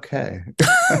magnet. It's okay.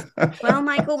 Well,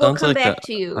 Michael, we'll Sounds come like back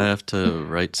to you. I have to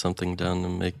write something down to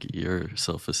make your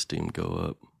self-esteem go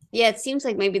up. Yeah, it seems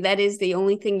like maybe that is the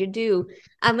only thing to do.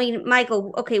 I mean,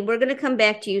 Michael, okay, we're going to come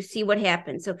back to you, see what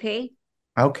happens, okay?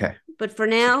 Okay. But for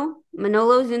now,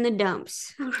 Manolo's in the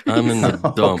dumps. I'm in the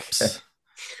Okay. dumps.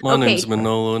 My Okay. name's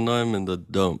Manolo, and I'm in the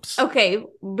dumps. Okay,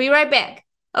 be right back.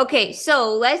 Okay,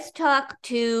 so let's talk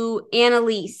to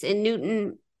Annalise in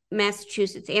Newton,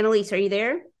 Massachusetts. Annalise, are you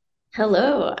there?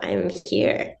 Hello, I'm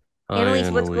here. Hi, Annalise,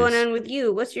 what's going Annalise. on with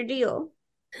you? What's your deal?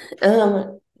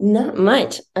 Not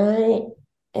much.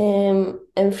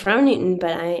 I'm from Newton,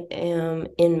 but I am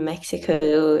in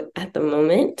Mexico at the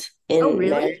moment, in Oh,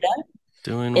 really? Merida,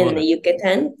 Doing in what? the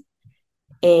Yucatan,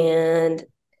 and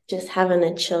just having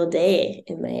a chill day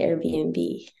in my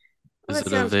Airbnb. Oh, Is that it a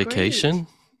sounds great. vacation?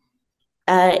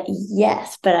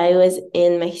 Yes, but I was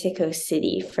in Mexico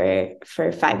City for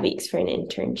 5 weeks for an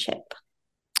internship.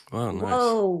 Wow, nice.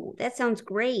 Whoa, that sounds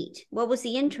great. What was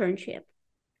the internship?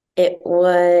 It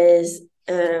was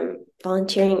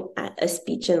volunteering at a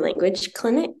speech and language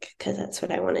clinic because that's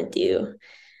what I want to do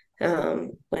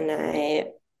when I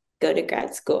go to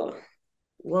grad school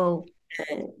Whoa.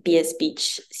 and be a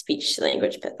speech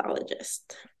language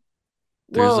pathologist.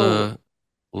 There's Whoa.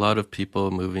 a lot of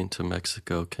people moving to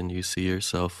Mexico. Can you see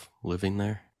yourself living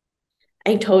there?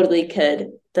 I totally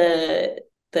could.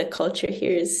 The culture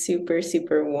here is super,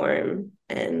 super warm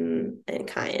and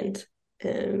kind.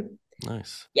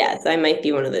 Nice. Yeah, so I might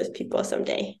be one of those people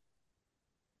someday.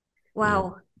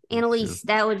 Wow. me Annalise,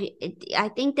 I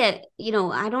think that,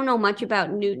 I don't know much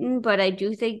about Newton, but I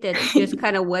do think that just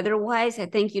kind of weather-wise, I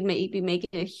think you'd be making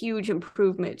a huge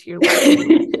improvement to your life.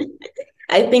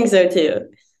 I think so too.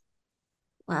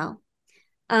 Wow.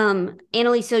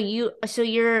 Annalise, so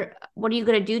what are you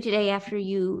gonna do today after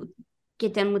you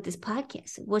get done with this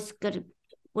podcast? What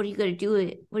are you gonna do?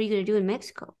 What are you gonna do in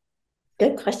Mexico?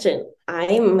 Good question.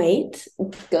 I might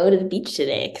go to the beach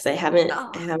today because I haven't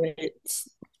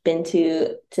been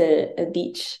to a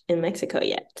beach in Mexico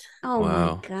yet. Oh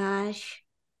Wow. my gosh.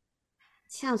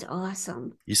 Sounds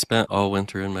awesome. You spent all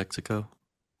winter in Mexico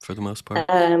for the most part?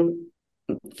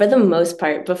 For the most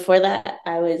part. Before that,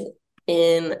 I was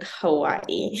in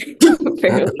Hawaii for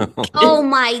a week. Oh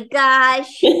my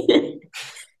gosh.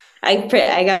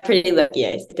 I got pretty lucky.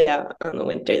 I stayed out on the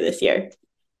winter this year.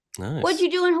 Nice. What'd you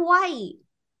do in Hawaii?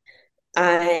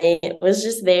 I was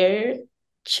just there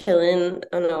chilling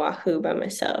on Oahu by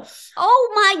myself.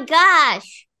 Oh my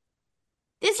gosh.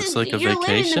 This Just is like a you're living the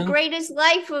vacation? greatest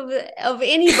life of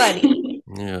anybody.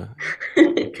 Yeah,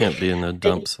 you can't be in the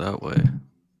dumps that way.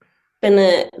 Been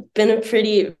a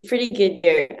pretty good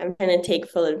year. I'm trying to take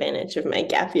full advantage of my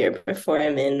gap year before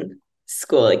I'm in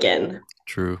school again.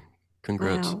 True.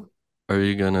 Congrats. Wow. Are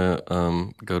you gonna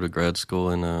go to grad school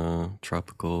in a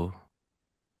tropical,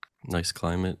 nice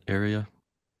climate area?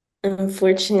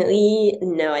 Unfortunately,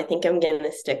 no, I think I'm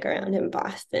gonna stick around in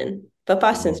Boston. But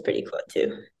Boston's pretty cool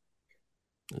too.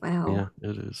 Wow. Yeah,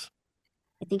 it is.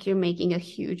 I think you're making a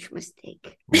huge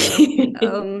mistake.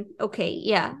 Yeah. Okay,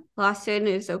 yeah. Boston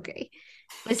is okay.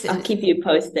 Listen, I'll keep you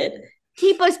posted.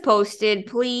 keep us posted.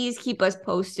 Please keep us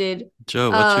posted.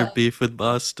 Joe, what's your beef with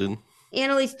Boston?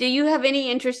 Annalise, do you have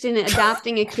any interest in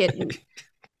adopting a kitten?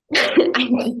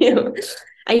 I do.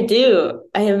 I do.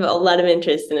 I have a lot of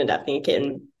interest in adopting a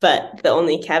kitten, but the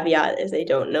only caveat is I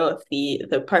don't know if the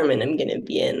apartment I'm going to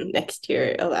be in next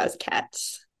year allows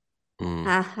cats.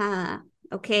 Aha.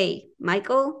 Okay,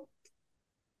 Michael,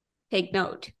 take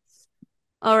note.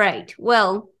 All right.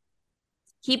 Well,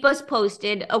 keep us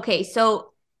posted. Okay,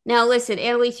 so now listen,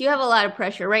 Annalise, you have a lot of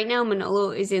pressure. Right now,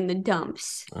 Manolo is in the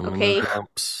dumps. I'm Okay. in the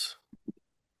dumps.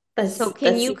 So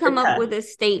can you come up with a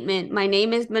statement? My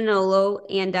name is Manolo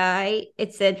and I,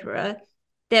 etc.,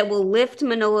 that will lift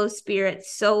Manolo's spirit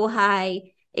so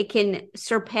high it can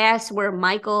surpass where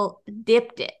Michael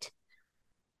dipped it.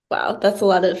 Wow, that's a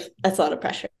lot of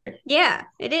pressure. Yeah,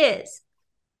 it is.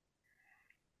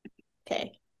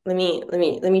 Okay. Let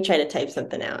me try to type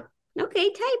something out.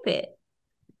 Okay, type it.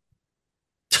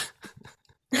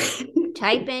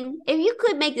 Typing. If you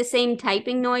could make the same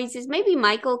typing noises, maybe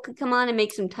Michael could come on and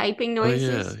make some typing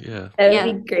noises. Oh yeah. That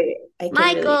would be great. I could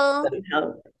Michael. really use some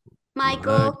help.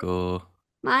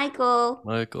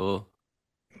 Michael.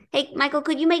 Hey, Michael,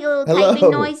 could you make a little Hello.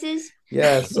 typing noises?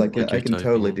 Yes, I Like can you're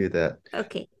totally typing. do that.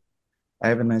 Okay. I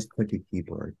have a nice clicky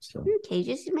keyboard, so Okay,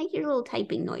 just make your little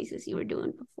typing noises you were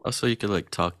doing before. Also, you could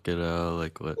like talk it out,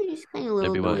 like what Just kind of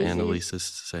little maybe what noises. Annalise is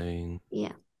saying.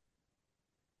 Yeah.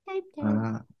 Type.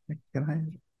 can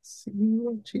I see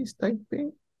what she's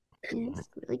typing? Yes,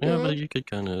 really Yeah, but good. you could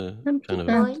kind of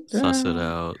Good. suss it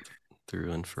out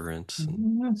through inference.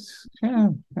 And,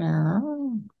 job,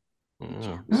 it's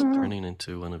Michael. turning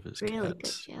into one of his Really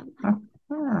cats. good job,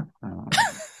 Michael.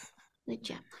 Good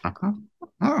job, Michael.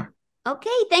 Okay,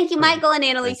 thank you, Michael. And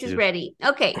Annalise Thank is you. ready.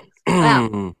 Okay.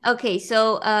 Wow. Okay,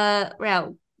 so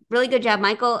wow, really good job,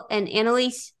 Michael. And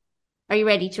Annalise, are you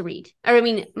ready to read? Or I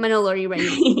mean, Manolo, are you ready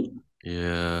to read?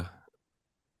 Yeah.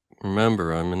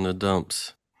 Remember, I'm in the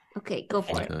dumps. Okay, go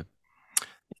for it.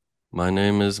 My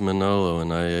name is Manolo,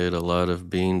 and I ate a lot of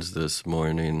beans this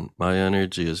morning. My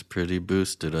energy is pretty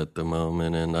boosted at the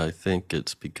moment, and I think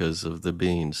it's because of the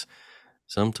beans.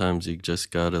 Sometimes you just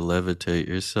gotta levitate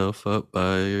yourself up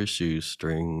by your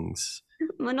shoestrings.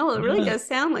 Manolo, it really does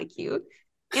sound like you.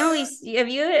 Annalise, have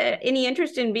you any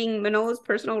interest in being Manolo's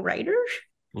personal writer?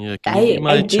 Yeah, can you be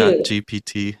my I do. chat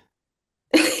GPT?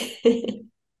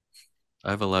 I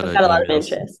have a lot I've of got a lot of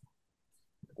emails. interest.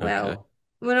 Wow. Okay.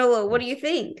 Manolo, what do you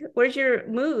think? Where's your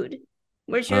mood?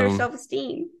 Where's your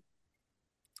self-esteem?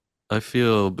 I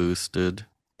feel boosted.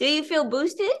 Do you feel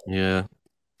boosted? Yeah.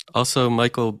 Also,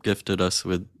 Michael gifted us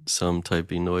with some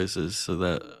typing noises, so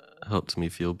that helps me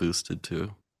feel boosted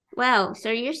too. Wow.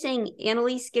 So you're saying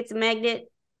Annalise gets a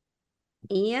magnet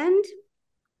and?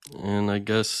 And I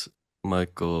guess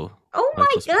Michael's Oh my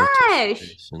gosh.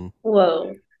 participation.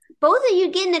 Whoa. Both of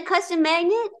you getting a custom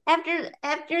magnet after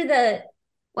the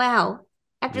wow.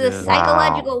 After the Yeah.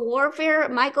 psychological warfare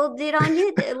Michael did on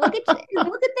you. Look at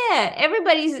that.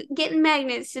 Everybody's getting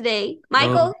magnets today.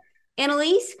 Michael,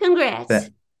 Annalise, congrats.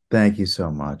 Thank you so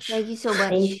much. Thank you so much.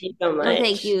 Thank you so much. No,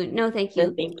 thank you. No, thank you.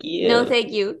 No, thank you. No, thank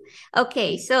you.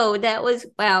 Okay, so that was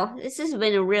wow. This has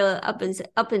been a real up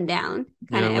and down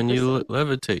kind of when episode. you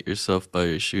levitate yourself by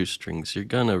your shoestrings, you're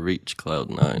gonna reach cloud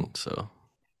 9. So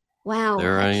wow,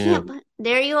 there I am.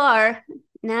 There you are.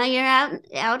 Now you're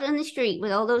out on the street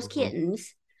with all those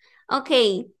kittens.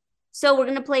 Okay, so we're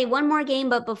gonna play one more game,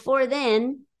 but before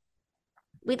then,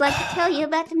 we'd like to tell you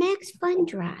about the Max Fun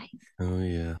Drive. Oh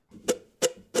yeah.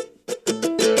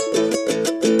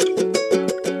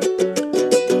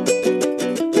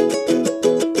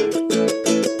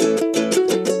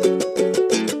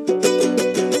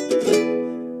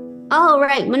 All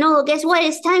right, Manolo, guess what?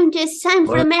 It's time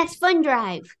for the Max Fun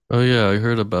Drive. Oh yeah, I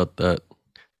heard about that.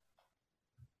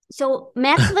 So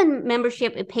Max Fun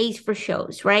membership, it pays for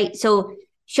shows, right? So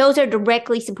shows are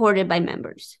directly supported by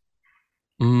members.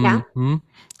 Yeah.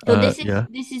 So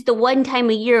this is the one time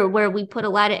a year where we put a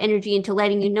lot of energy into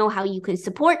letting you know how you can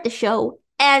support the show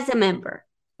as a member.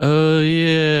 Oh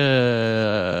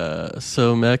yeah.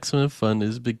 So Maximum Fun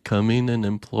is becoming an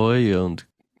employee-owned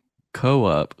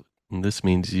co-op And this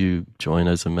means you join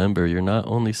as a member. You're not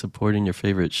only supporting your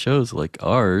favorite shows like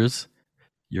ours,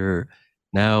 you're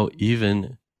now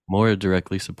even more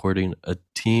directly supporting a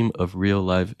team of real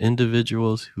live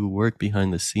individuals who work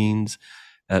behind the scenes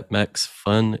at Max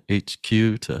Fun HQ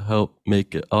to help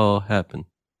make it all happen.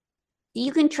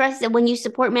 You can trust that when you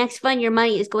support Max Fun, your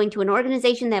money is going to an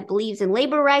organization that believes in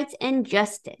labor rights and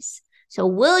justice. So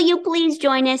will you please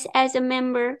join us as a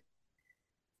member?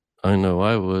 I know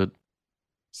I would.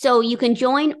 So you can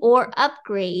join or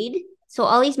upgrade. So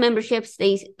all these memberships,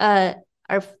 they are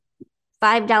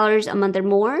 $5 a month or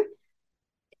more.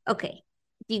 Okay.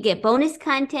 You get bonus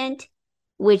content,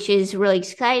 which is really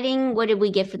exciting. What did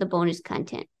we get for the bonus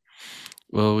content?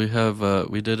 Well,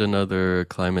 we did another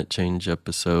climate change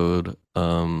episode,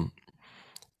 and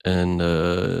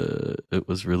it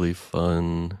was really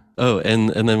fun. Oh, and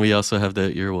then we also have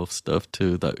the Earwolf stuff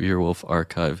too. That Earwolf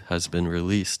archive has been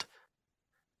released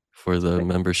for the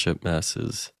membership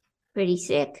masses. Pretty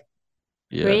sick.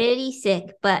 Yeah. Pretty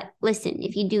sick. But listen,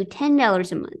 if you do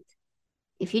 $10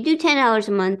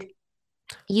 a month,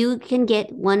 you can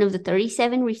get one of the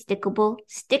 37 restickable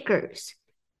stickers,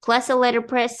 plus a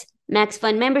letterpress Max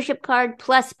Fun membership card,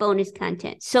 plus bonus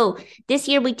content. So this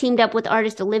year we teamed up with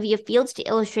artist Olivia Fields to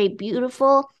illustrate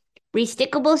beautiful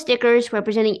restickable stickers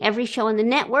representing every show on the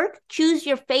network. Choose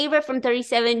your favorite from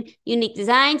 37 unique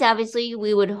designs. Obviously,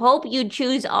 we would hope you'd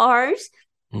choose ours.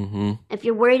 Mm-hmm. If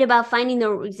you're worried about finding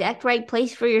the exact right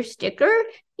place for your sticker,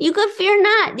 you could fear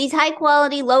not. These high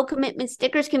quality, low commitment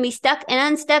stickers can be stuck and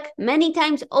unstuck many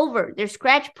times over. They're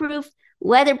scratch proof,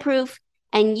 weatherproof,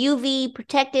 and UV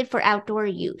protected for outdoor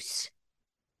use.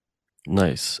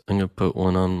 Nice. I'm going to put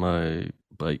one on my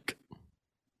bike.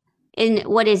 And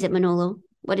what is it, Manolo?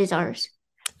 What is ours?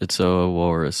 It's a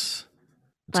walrus.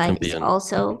 But it's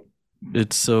also...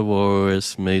 It's a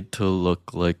walrus made to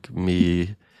look like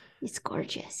me. It's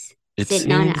gorgeous. It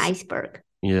Sitting on an iceberg.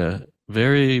 Yeah.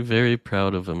 Very, very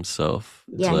proud of himself.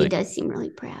 It's yeah, he does seem really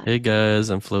proud. Hey guys,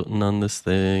 I'm floating on this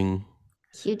thing.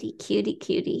 Cutie, cutie,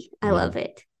 cutie. I love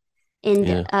it.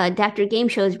 And Dr. Game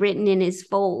Show is written in his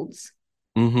folds.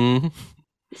 Mm-hmm.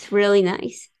 It's really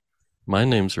nice. My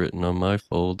name's written on my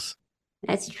folds.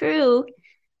 That's true.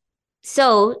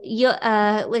 So you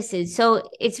listen, so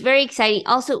it's very exciting.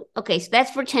 Also, okay, so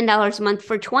that's for $10 a month.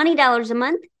 For $20 a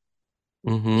month,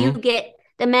 you get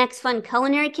the Max Fun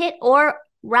culinary kit or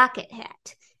rocket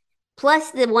hat,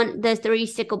 plus the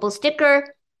restickable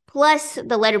sticker, plus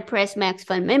the letterpress Max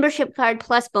Fun membership card,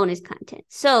 plus bonus content.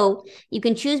 So you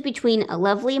can choose between a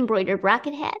lovely embroidered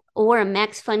rocket hat or a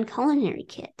Max Fun culinary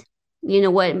kit. You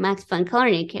know what a Max Fun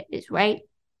culinary kit is, right?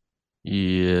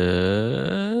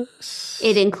 Yes.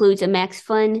 It includes a Max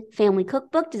Fun family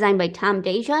cookbook designed by Tom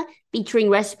Deja, featuring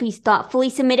recipes thoughtfully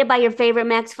submitted by your favorite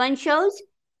Max Fun shows,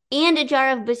 and a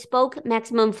jar of bespoke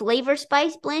maximum flavor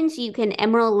spice blends so you can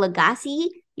Emerald Lagasse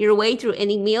your way through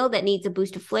any meal that needs a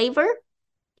boost of flavor.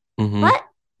 But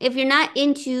if you're not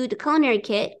into the culinary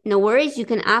kit, no worries. You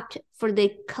can opt for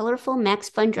the colorful Max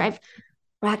Fun Drive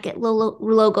rocket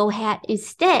logo hat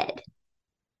instead.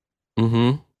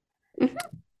 You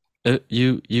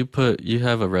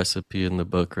have a recipe in the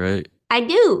book, right? I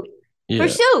do. Yeah.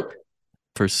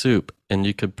 For soup. And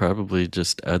you could probably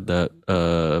just add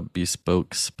that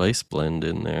bespoke spice blend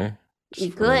in there.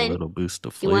 You could. A little boost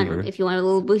of flavor. If you want a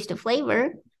little boost of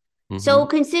flavor. So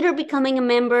consider becoming a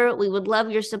member. We would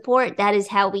love your support. That is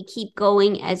how we keep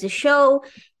going as a show.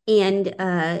 And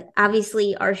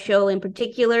obviously, our show in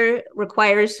particular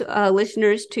requires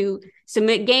listeners to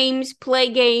submit games, play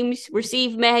games,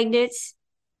 receive magnets,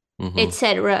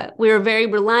 etc. We are very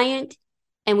reliant,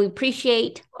 and we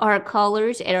appreciate our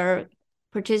callers and our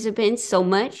participants so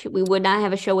much. We would not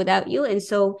have a show without you, and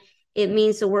so it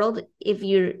means the world if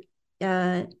you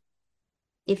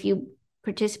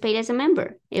participate as a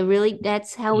member.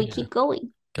 That's how we keep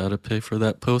going. Gotta pay for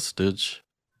that postage.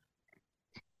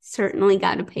 Certainly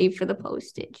gotta pay for the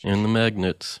postage. And the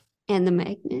magnets.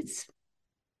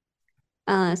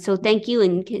 So thank you,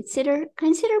 and consider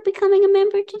becoming a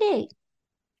member today.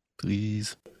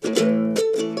 Please.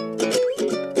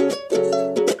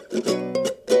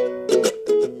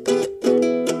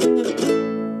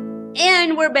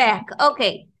 And we're back.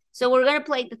 Okay, so we're gonna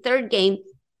play the third game.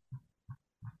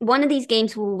 One of these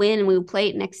games will win, and we will play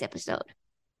it next episode.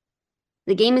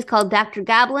 The game is called Dr.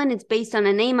 Goblin. It's based on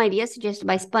a name idea suggested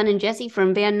by Spun and Jesse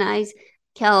from Van Nuys,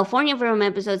 California, from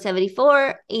episode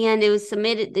 74, and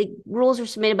the rules were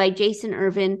submitted by Jason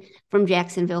Irvin from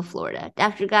Jacksonville, Florida.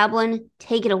 Dr. Goblin,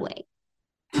 take it away.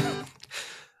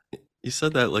 You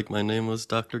said that like my name was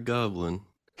Dr. Goblin.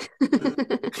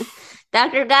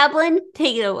 Dr. Goblin,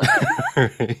 take it away. All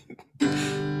right.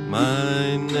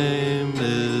 My name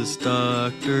is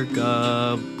Dr.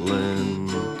 Goblin,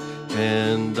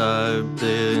 and I've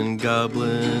been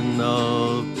gobbling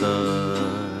all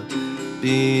the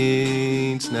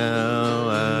beans. Now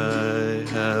I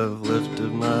have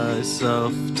lifted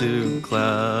myself to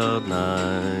cloud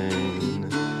 9.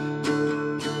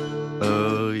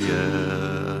 Oh,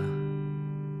 yeah.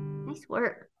 Nice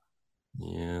work.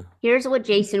 Yeah. Here's what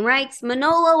Jason writes.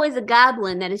 Manolo is a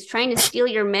goblin that is trying to steal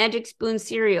your Magic Spoon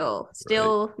cereal.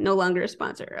 Still no longer a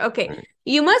sponsor. Okay. Right.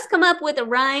 You must come up with a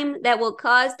rhyme that will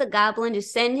cause the goblin to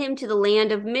send him to the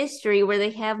land of mystery where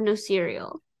they have no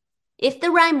cereal. If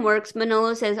the rhyme works,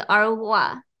 Manolo says au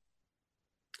revoir.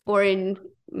 Or in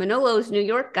Manolo's New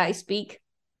York guy speak,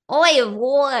 au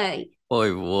revoir.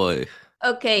 Boy, boy.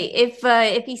 Okay,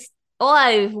 if he's au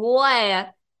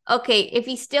revoir. Okay, if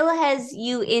he still has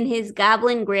you in his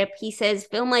goblin grip, he says,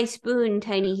 "Fill my spoon,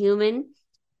 tiny human."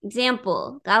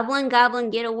 Example: Goblin, goblin,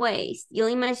 get away!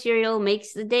 Stealing my cereal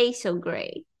makes the day so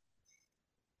gray.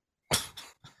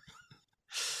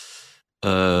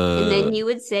 And then you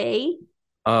would say,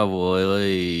 "Ah,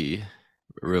 boy,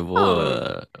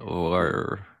 revoir."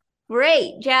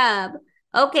 Great job.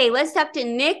 Okay, let's talk to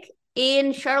Nick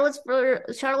in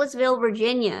Charlottesville,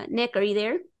 Virginia. Nick, are you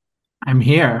there? I'm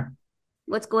here.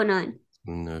 What's going on?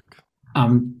 Nick.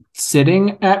 I'm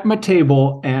sitting at my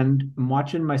table and I'm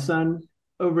watching my son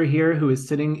over here who is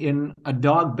sitting in a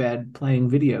dog bed playing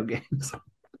video games.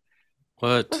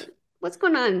 What? What's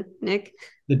going on, Nick?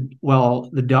 The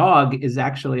dog is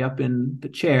actually up in the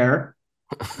chair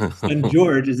and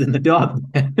George is in the dog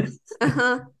bed.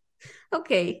 Uh-huh.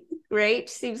 Okay, great.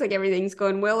 Seems like everything's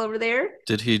going well over there.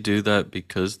 Did he do that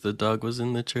because the dog was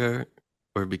in the chair,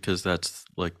 or because that's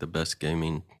like the best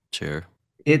gaming chair?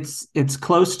 It's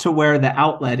close to where the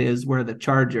outlet is, where the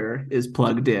charger is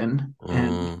plugged in,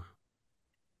 and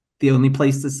the only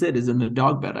place to sit is in the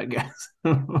dog bed, I guess.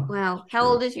 Wow. How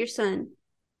old is your son?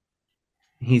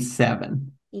 He's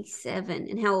 7. He's 7.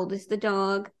 And how old is the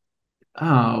dog?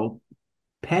 Oh,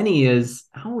 Penny is,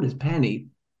 how old is Penny?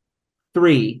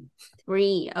 3.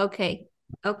 3. Okay.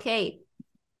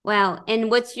 Wow.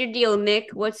 And what's your deal, Nick?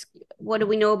 What do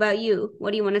we know about you? What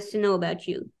do you want us to know about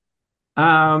you?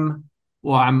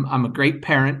 Well, I'm a great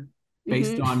parent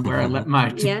based on where I let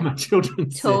my children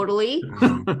sit. Totally.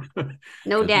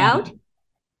 No doubt.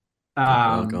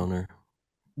 Dog owner.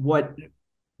 What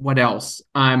else?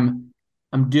 I'm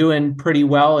doing pretty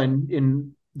well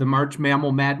in the March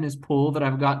Mammal Madness pool that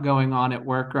I've got going on at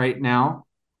work right now.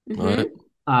 What?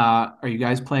 Are you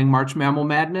guys playing March Mammal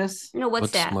Madness? No, what's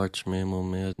that? March Mammal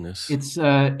Madness? It's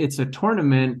a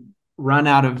tournament run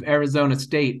out of Arizona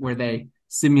State where they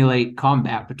simulate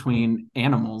combat between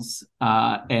animals,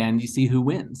 and you see who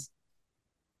wins.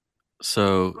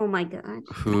 So, oh my God,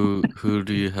 who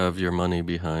do you have your money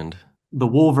behind? The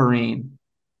Wolverine.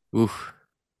 Oof.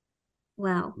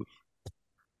 Wow.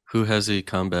 Who has he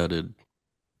combated?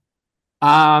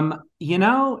 That's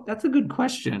a good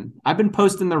question. I've been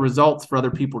posting the results for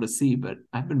other people to see, but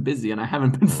I've been busy and I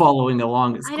haven't been following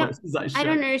along as close as I should. I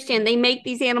don't understand. They make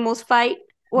these animals fight?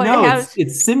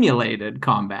 It's simulated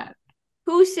combat.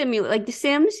 Who simulate? Like The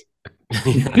Sims?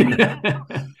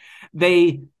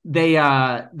 They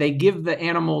give the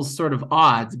animals sort of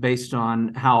odds based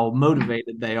on how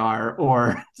motivated they are,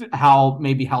 or how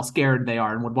scared they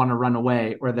are and would want to run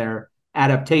away, or their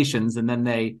adaptations, and then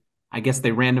they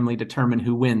randomly determine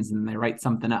who wins and they write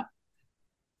something up.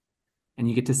 And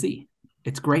you get to see.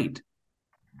 It's great.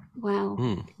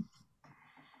 Wow.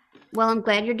 Well, I'm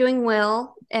glad you're doing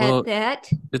well at that.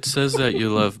 It says that you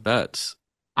love bats.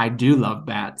 I do love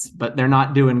bats, but they're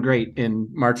not doing great in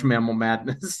March Mammal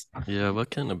Madness. Yeah, what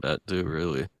can a bat do,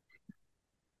 really?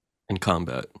 In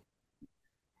combat?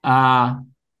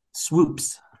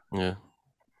 Swoops. Yeah.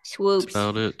 Swoops. That's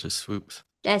about it, just swoops.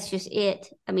 That's just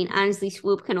it. I mean, honestly,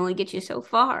 swoop can only get you so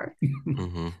far.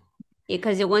 Mm-hmm.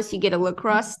 Because once you get a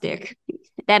lacrosse stick,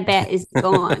 that bat is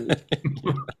gone.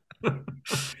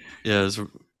 Yeah,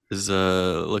 is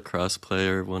a lacrosse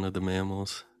player one of the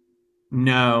mammals?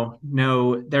 No.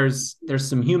 There's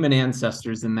some human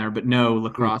ancestors in there, but no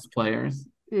lacrosse players.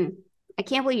 I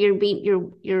can't believe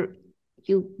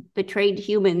you betrayed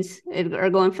humans and are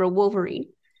going for a Wolverine.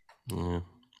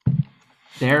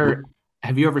 Yeah.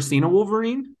 Have you ever seen a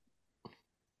Wolverine?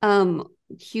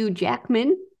 Hugh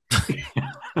Jackman.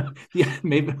 Yeah,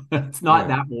 maybe it's not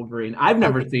that Wolverine. I've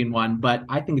never seen one, but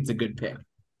I think it's a good pick.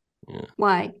 Yeah.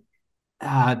 Why?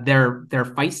 They're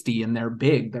feisty and they're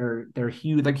big. They're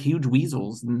huge, like huge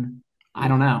weasels, and I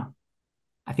don't know.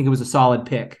 I think it was a solid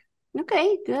pick.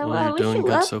 Okay, good. Well, I you're wish doing you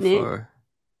good luck, so Nick. far.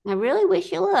 I really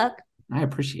wish you luck. I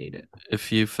appreciate it.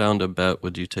 If you found a bat,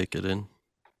 would you take it in?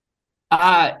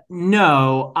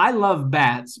 No, I love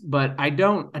bats, but I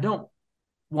don't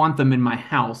want them in my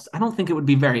house. I don't think it would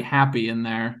be very happy in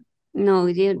there. No,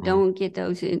 you Mm. don't get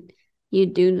those in. You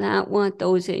do not want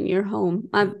those in your home.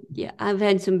 I've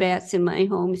had some bats in my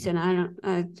homes, and I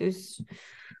don't.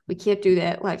 We can't do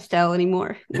that lifestyle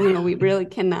anymore. We really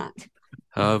cannot.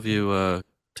 How have you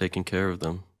taken care of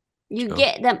them, You Joe?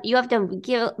 get them. You have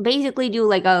to basically do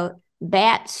like a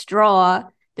bat straw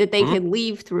that they Hmm? can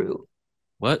leave through,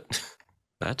 What?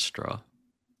 Bat straw?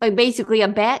 like basically a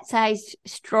bat-sized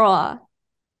straw.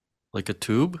 Like a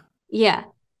tube? Yeah,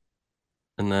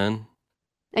 And then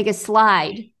like a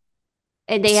slide,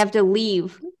 and they have to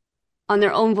leave on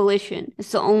their own volition.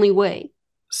 It's the only way.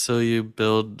 so you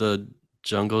build a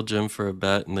jungle gym for a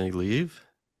bat and they leave?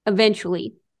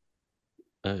 Eventually,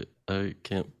 I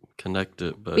can't connect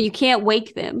it, but but you can't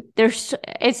wake them.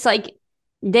 It's like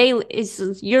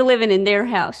you're living in their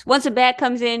house. Once a bat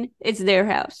comes in, it's their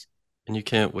house. and you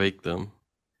can't wake them.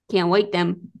 Can't wake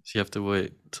them. So you have to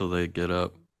wait till they get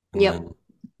up and Yep. then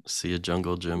see a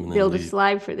jungle gym and then Build a leave.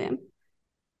 slide for them.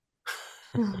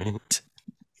 Right?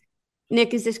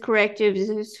 Nick, is this correct? Is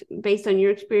this based on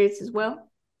your experience as well?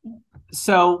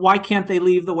 So why can't they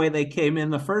leave the way they came in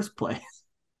the first place?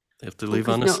 They have to leave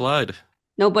Because on a slide.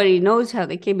 Nobody knows how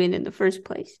they came in the first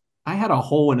place. I had a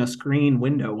hole in a screen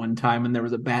window one time and there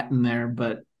was a bat in there,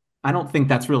 but I don't think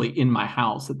that's really in my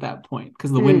house at that point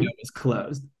because the window was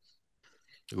closed.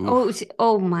 Oof.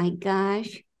 Oh my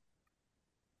gosh.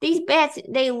 These bats,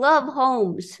 they love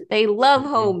homes. They love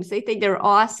homes. They think they're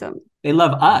awesome. They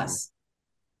love us.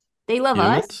 They love us?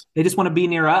 Humans? They just want to be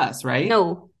near us, right?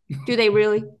 No. Do they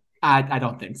really? I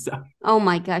don't think so. Oh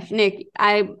my gosh, Nick!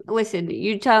 Listen.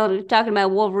 You talking about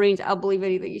Wolverines? I'll believe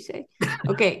anything you say.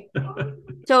 Okay.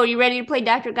 So, are you ready to play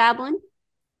Dr. Goblin?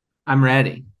 I'm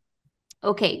ready.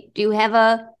 Okay. Do you have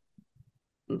a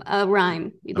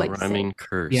rhyme you'd A like to say? rhyming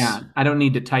curse. Yeah, I don't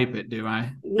need to type it, do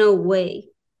I? No way.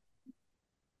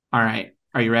 All right.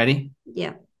 Are you ready?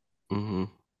 Yeah. Mm-hmm.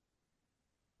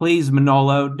 Please,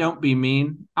 Manolo, don't be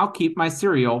mean. I'll keep my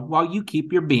cereal while you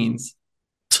keep your beans.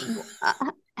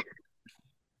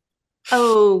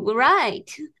 Oh, right.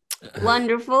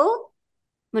 Wonderful.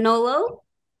 Manolo?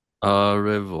 Au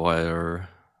revoir.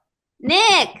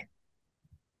 Nick!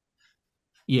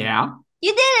 Yeah,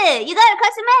 You did it! You got a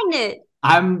custom magnet!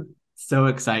 I'm so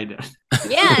excited.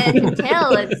 Yeah, I can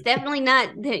tell. It's definitely not.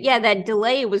 Yeah, that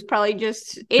delay was probably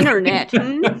just internet.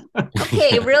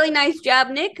 Okay, really nice job,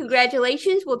 Nick.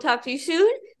 Congratulations. We'll talk to you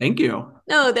soon. Thank you.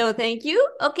 No, thank you.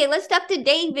 Okay, let's talk to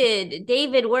David.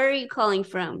 David, where are you calling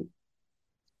from?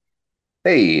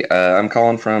 Hey, I'm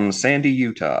calling from Sandy,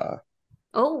 Utah.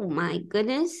 Oh my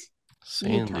goodness.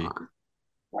 Sandy. Utah.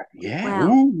 Yeah.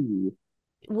 Wow. Ooh.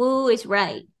 Woo is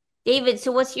right. David,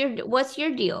 so what's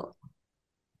your deal?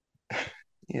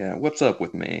 Yeah. What's up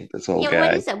with me, this old Yeah, guy?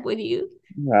 what is up with you?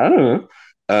 I don't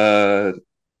know.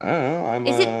 I don't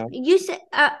know. Is it you said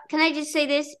can I just say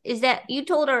this? Is that you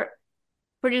told our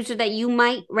producer that you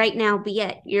might right now be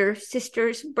at your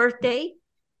sister's birthday?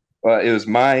 It was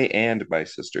my and my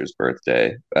sister's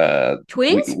birthday.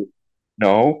 Twins?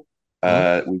 No.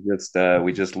 Huh? We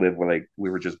just live like we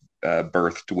were just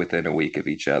birthed within a week of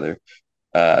each other.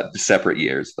 Separate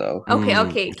years though. Okay,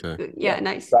 Okay. Good. Yeah,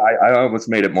 nice. So I almost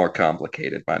made it more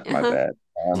complicated. My bad.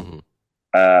 Mhm.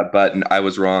 But I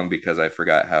was wrong because I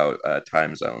forgot how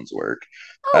time zones work.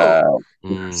 Oh,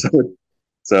 Mm.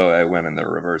 So I went in the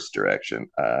reverse direction.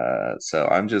 So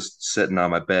I'm just sitting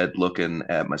on my bed looking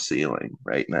at my ceiling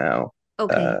right now.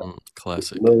 okay.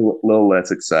 Classic. Little less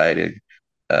exciting.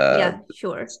 Yeah,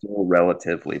 sure. Still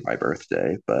relatively my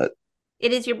birthday, but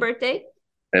It is your birthday?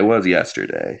 it was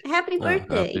yesterday. Happy Oh,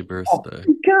 birthday. happy birthday.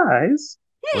 Guys.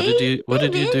 Hey, What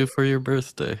did you David. do for your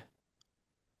birthday?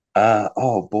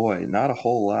 Oh boy, not a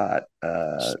whole lot.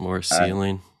 Just more I,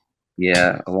 ceiling.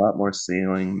 yeah, a lot more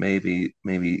ceiling, maybe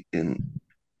in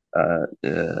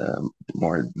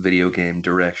more video game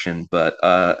direction. But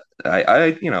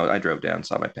I drove down,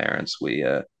 saw my parents. We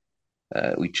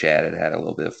chatted, had a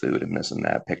little bit of food and this and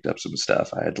that, picked up some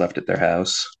stuff I had left at their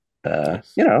house.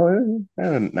 Nice.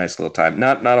 Had a nice little time.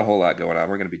 Not a whole lot going on.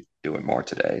 We're going to be doing more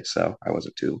today, so I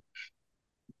wasn't too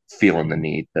feeling the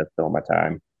need to fill my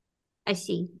time. I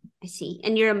see.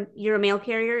 And you're a mail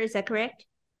carrier, is that correct?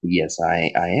 Yes,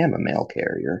 I am a mail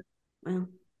carrier. Well,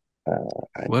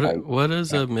 What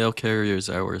is a mail carrier's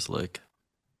hours like?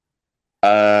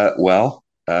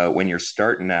 When you're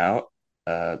starting out,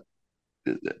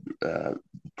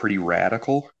 pretty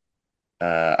radical.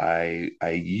 I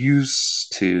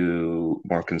used to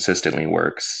more consistently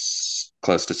work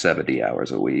close to 70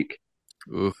 hours a week.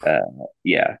 Oof.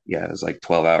 Yeah, it was like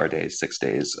 12-hour days, 6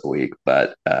 days a week.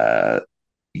 But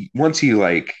once you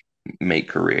like make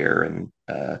career and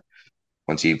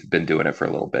once you've been doing it for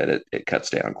a little bit, it cuts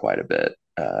down quite a bit,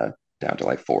 down to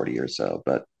like 40 or so.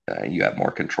 But you have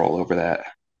more control over that.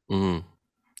 Mm.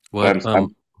 But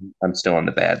What I'm still in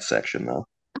the bad section though.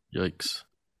 yikes.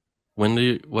 When do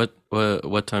you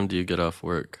what time do you get off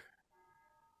work?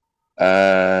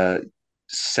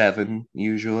 7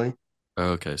 usually.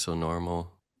 Okay, so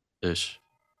normal ish.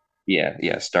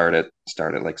 Yeah. Start at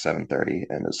like 7:30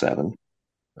 and at 7.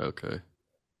 Okay.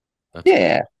 That's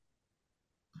Yeah.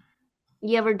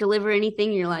 You ever deliver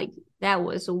anything? You're like, that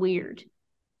was weird.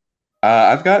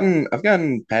 I've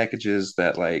gotten packages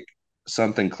that like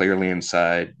something clearly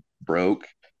inside broke,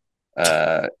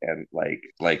 and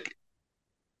like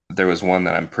there was one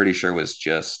that I'm pretty sure was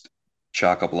just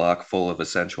chock a block full of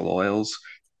essential oils,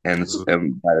 and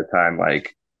by the time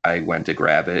like I went to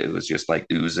grab it, it was just like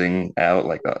oozing out,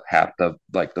 like half the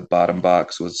bottom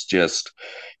box was just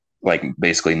like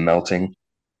basically melting.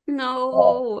 Uh,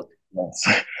 No.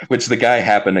 yes. Which the guy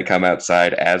happened to come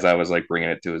outside as I was like bringing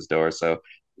it to his door, so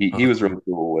he was really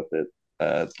cool with it.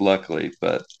 Luckily,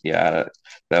 but yeah,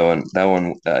 that one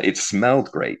it smelled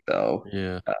great though,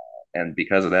 yeah. uh, and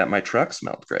because of that, my truck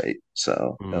smelled great.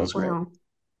 So that was great. Wow.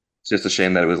 It's just a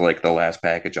shame that it was like the last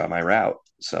package on my route,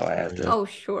 so I had to. Oh,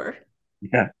 sure.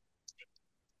 Yeah.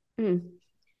 Mm.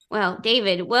 Well,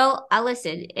 David,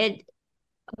 listen,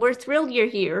 we're thrilled you're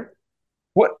here.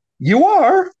 What you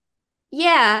are?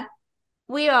 Yeah,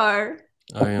 we are.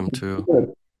 I am too.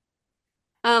 Good.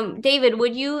 David,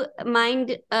 would you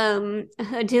mind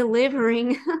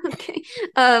delivering okay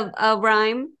a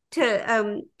rhyme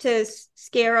to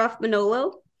scare off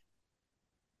Manolo?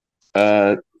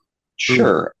 Uh, Ooh,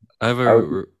 sure.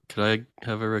 could I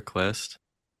have a request?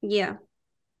 Yeah.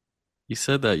 You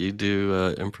said that you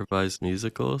do improvised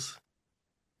musicals.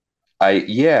 I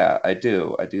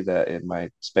do. I do that in my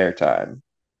spare time.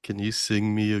 Can you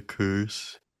sing me a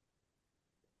curse?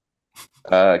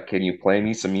 Can you play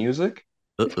me some music?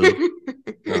 Uh-oh.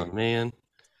 Oh man.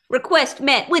 Request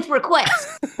met with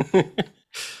request.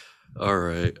 All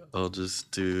right, I'll just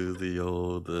do the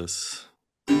old this.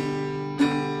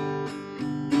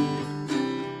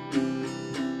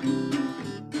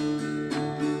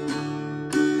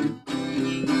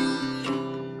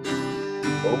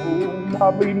 Oh,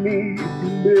 my beneath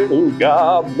little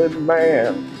goblin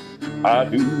man, I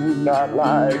do not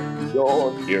like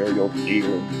your serial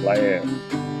stealing plan.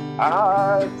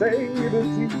 I say to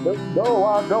Jesus, no,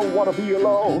 I don't want to be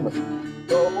alone.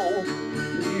 So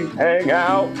please hang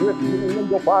out with me in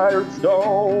the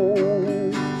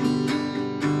Firestone.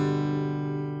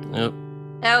 Yep.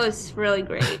 That was really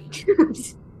great.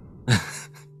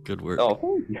 Good work. Oh,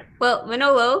 thank you. Well,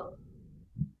 Manolo.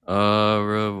 Au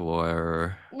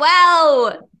revoir.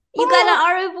 Wow. You got an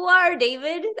au revoir,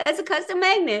 David. That's a custom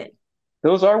magnet.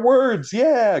 Those are words.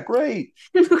 Yeah, great.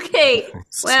 Okay.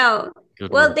 Wow.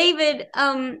 Good Well, work. David,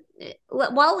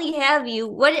 while we have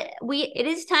you, it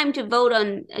is time to vote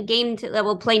on a game that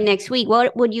we'll play next week.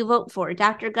 What would you vote for?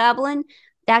 Dr. Goblin,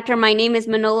 Dr. My Name is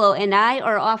Manolo and I,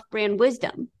 or Off-Brand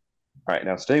Wisdom? All right,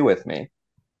 now stay with me.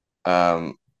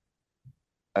 Um,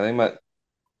 I think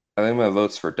my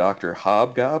vote's for Dr.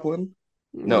 Hobgoblin.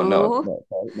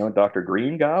 No, Dr.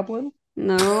 Green Goblin.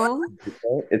 No.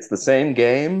 It's the same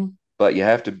game, but you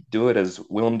have to do it as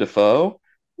Willem Dafoe,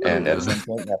 and at Okay. some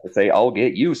point you have to say, "I'll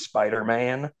get you,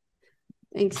 Spider-Man."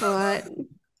 Thanks a lot.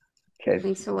 Okay,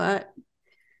 Thanks a lot,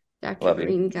 Dr. love you.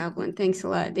 Green Goblin. Thanks a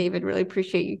lot, David. Really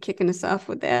appreciate you kicking us off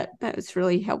with that. That was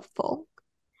really helpful.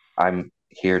 I'm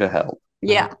here to help.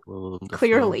 Yeah, Willem Dafoe.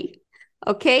 clearly.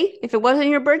 Okay, if it wasn't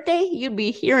your birthday, you'd be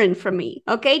hearing from me.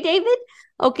 Okay, David?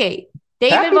 Okay.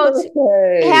 David Happy votes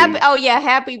birthday!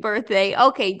 happy birthday.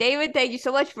 Okay, David, thank you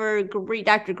so much for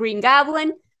Dr. Green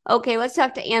Goblin. Okay, let's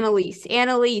talk to Annalise.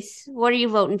 Annalise, what are you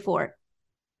voting for?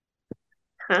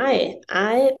 Hi,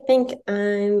 I think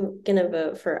I'm gonna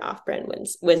vote for off-brand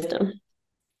wisdom.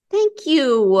 Thank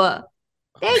you.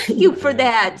 Thank you for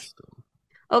that.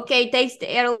 Okay, thanks to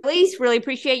Annalise. Really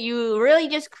appreciate you. Really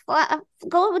just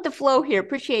going with the flow here.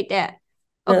 Appreciate that.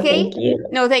 No, Okay. thank you.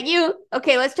 No, thank you.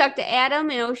 Okay, let's talk to Adam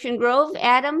in Ocean Grove.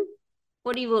 Adam,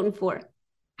 what are you voting for?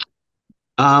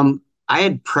 I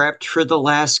had prepped for the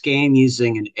last game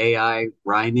using an AI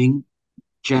rhyming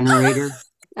generator.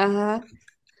 Uh-huh.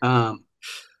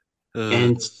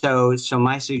 And so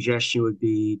my suggestion would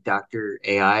be Dr.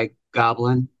 AI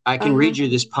Goblin. I can read you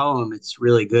this poem. It's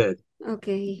really good.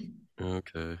 Okay.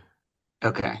 Okay.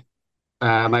 Okay.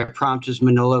 My prompt is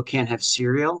Manolo can't have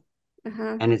cereal.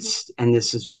 Uh-huh. And this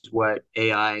is what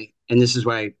AI, and this is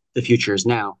why the future is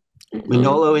now. Mhm.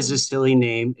 Manolo is a silly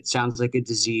name. It sounds like a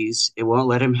disease. It won't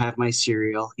let him have my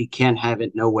cereal. He can't have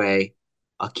it, no way.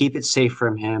 I'll keep it safe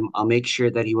from him. I'll make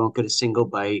sure that he won't get a single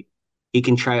bite. He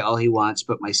can try all he wants,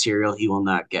 but my cereal he will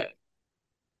not get.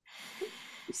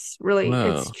 It's really,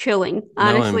 it's Wow. chilling.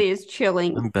 Now Honestly, it's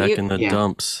chilling. I'm back in the Yeah.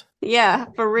 dumps. Yeah,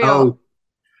 for real. Oh,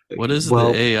 What does the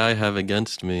well, AI have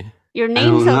against me? Your I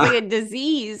name don't sounds know. like a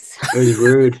disease. It was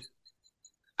rude.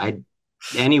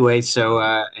 Anyway, so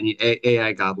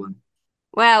AI goblin.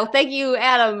 Wow, thank you,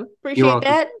 Adam. You're Appreciate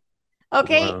welcome. that.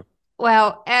 Okay. Wow.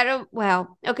 Well, Adam,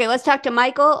 well, okay, let's talk to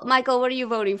Michael. Michael, what are you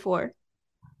voting for?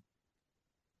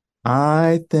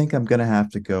 I think I'm gonna have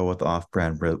to go with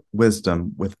off-brand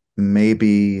wisdom with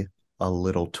maybe a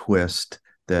little twist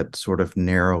that sort of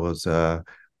narrows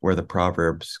where the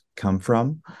proverbs come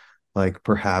from, like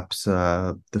perhaps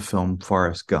the film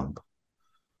Forrest Gump.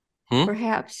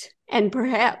 Perhaps, and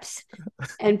perhaps,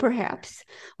 and perhaps.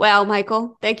 Well,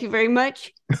 Michael, thank you very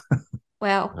much.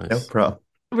 Wow. No Nice. problem.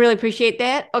 Really appreciate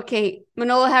that. Okay,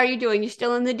 Manola, how are you doing? You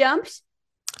still in the dumps?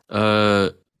 Yeah.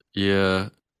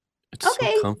 It's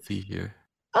Okay. so comfy here.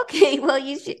 Okay, well,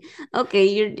 you should. Okay,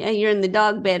 you're in the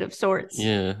dog bed of sorts,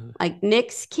 Yeah. like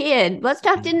Nick's kid. Let's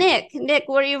talk to Nick. Nick,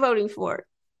 what are you voting for?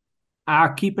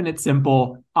 Keeping it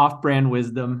simple, off-brand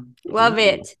wisdom. Love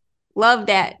it. Love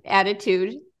that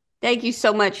attitude. Thank you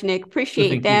so much, Nick. Appreciate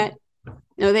Thank you. that.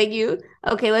 No, thank you.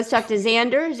 Okay, let's talk to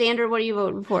Xander. Xander, what are you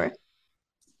voting for?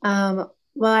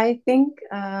 Well, I think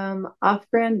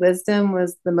off-brand wisdom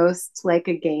was the most like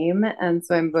a game, and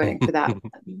so I'm voting for that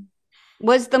one.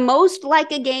 Was the most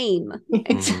like a game.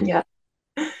 Yeah.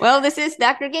 Well, this is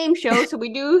Dr. Game Show, so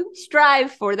we do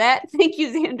strive for that. Thank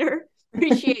you, Xander.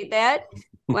 Appreciate that.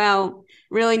 Wow,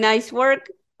 really nice work.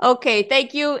 Okay,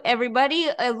 thank you, everybody.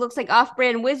 It looks like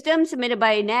Off-Brand Wisdom, submitted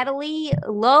by Natalie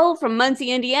Lowe from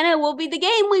Muncie, Indiana, will be the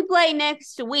game we play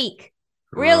next week.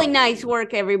 Really nice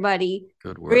work, everybody.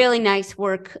 Good work. Really nice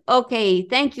work. Okay,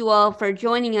 thank you all for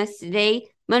joining us today.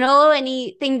 Manolo,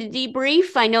 anything to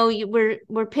debrief? I know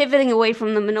we're pivoting away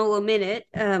from the Manolo Minute.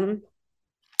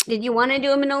 Did you want to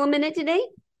do a Manolo Minute today?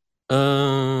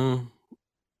 Nah.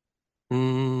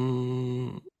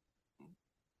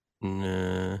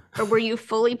 Or were you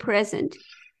fully present?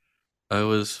 I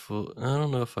was full. I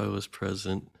don't know if I was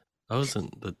present. I was in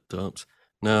the dumps.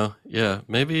 No, yeah,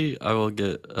 maybe I will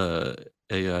get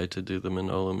AI to do the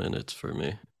Manolo minutes for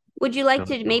me. Would you like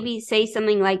to maybe say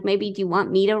something like, maybe do you want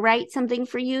me to write something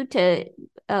for you to,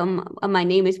 my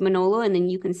name is Manolo, and then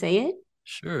you can say it?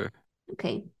 Sure.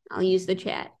 Okay, I'll use the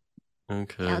chat.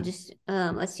 Okay. I'll just,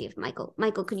 let's see if Michael,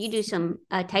 could you do some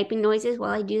typing noises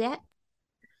while I do that?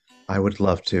 I would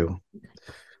love to.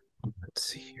 Let's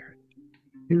see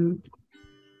here.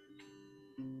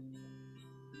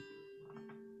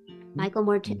 Michael,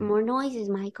 more noises,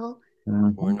 Michael.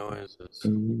 More noises.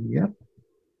 Yep.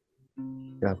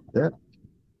 Got that.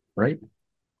 Right.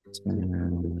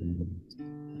 Mhm.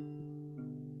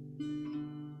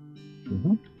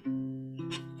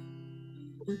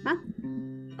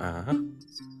 Uh-huh.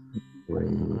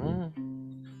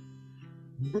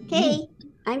 Okay,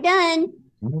 I'm done.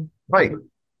 Right.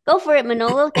 Go for it,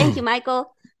 Manolo. Thank you,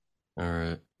 Michael. All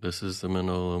right. This is the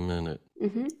Manolo minute.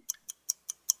 Mm-hmm.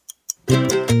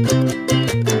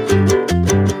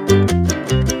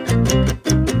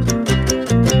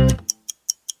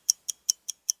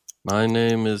 My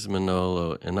name is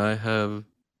Manolo, and I have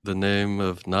the name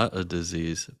of not a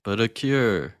disease, but a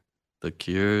cure. The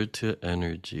cure to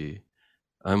energy.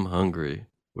 I'm hungry.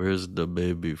 Where's the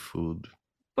baby food?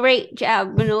 Great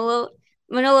job, Manolo.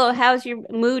 Manolo, how's your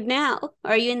mood now?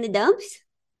 Are you in the dumps?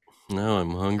 Now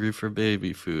I'm hungry for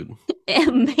baby food.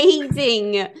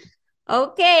 Amazing.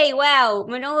 Okay, wow.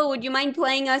 Manolo, would you mind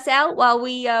playing us out while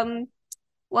we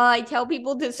while I tell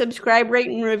people to subscribe, rate,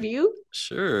 and review?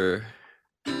 Sure.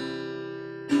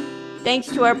 Thanks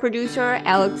to our producer,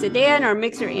 Alex Adan, our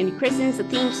mixer, Andy Christens, the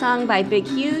theme song by Big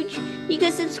Huge. You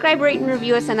can subscribe, rate, and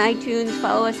review us on iTunes.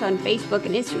 Follow us on Facebook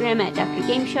and Instagram at Dr.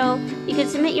 Game Show. You can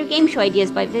submit your game show ideas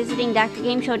by visiting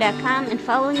drgameshow.com and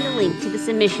following the link to the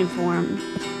submission form.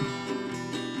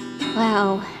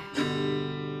 Wow.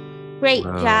 Great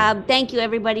job. Thank you,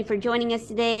 everybody, for joining us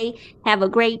today. Have a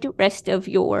great rest of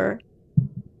your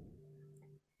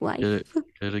life.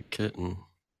 Get a kitten.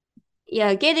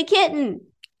 Yeah, get a kitten.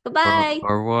 Goodbye.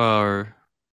 Au revoir.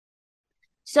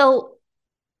 So,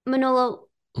 Manolo,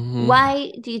 Mhm.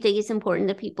 why do you think it's important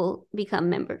that people become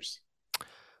members?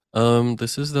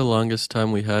 This is the longest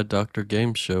time we had Dr.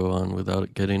 Game Show on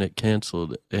without getting it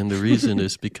canceled, and the reason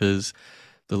is because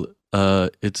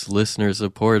it's listener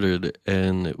supported,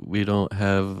 and we don't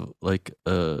have like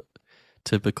a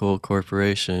typical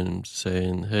corporation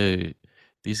saying, "Hey,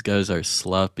 these guys are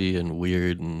sloppy and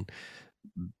weird, and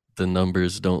the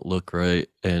numbers don't look right,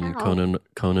 and Ow.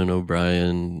 Conan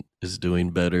O'Brien is doing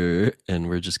better, and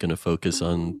we're just gonna focus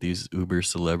on these uber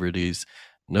celebrities.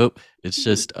 Nope, it's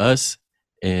just us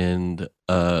and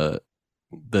the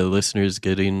listeners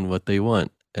getting what they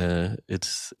want.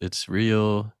 It's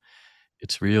real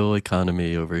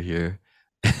economy over here.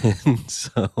 And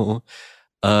so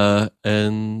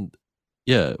and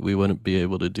yeah, we wouldn't be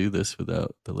able to do this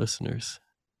without the listeners.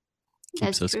 Keeps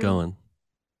That's us true. going.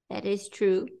 That is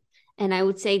true. And I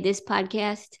would say this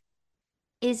podcast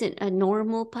isn't a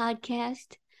normal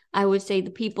podcast. I would say the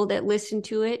people that listen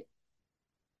to it,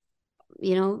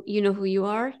 you know who you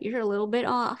are. You're a little bit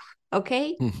off,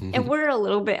 okay? And we're a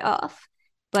little bit off.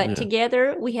 But Yeah.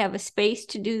 together we have a space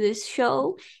to do this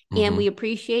show, and we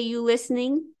appreciate you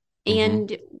listening.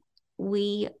 And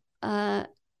we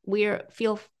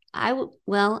feel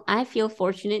I feel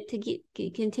fortunate to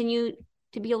continue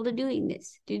to be able to do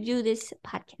this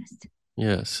podcast.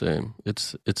 Yeah, same.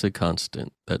 It's a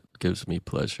constant that gives me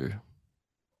pleasure.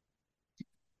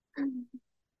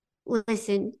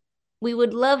 Listen, we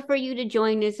would love for you to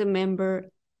join as a member.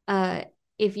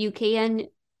 If you can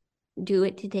do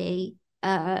it today,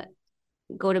 go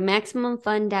to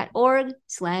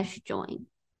MaximumFun.org/join.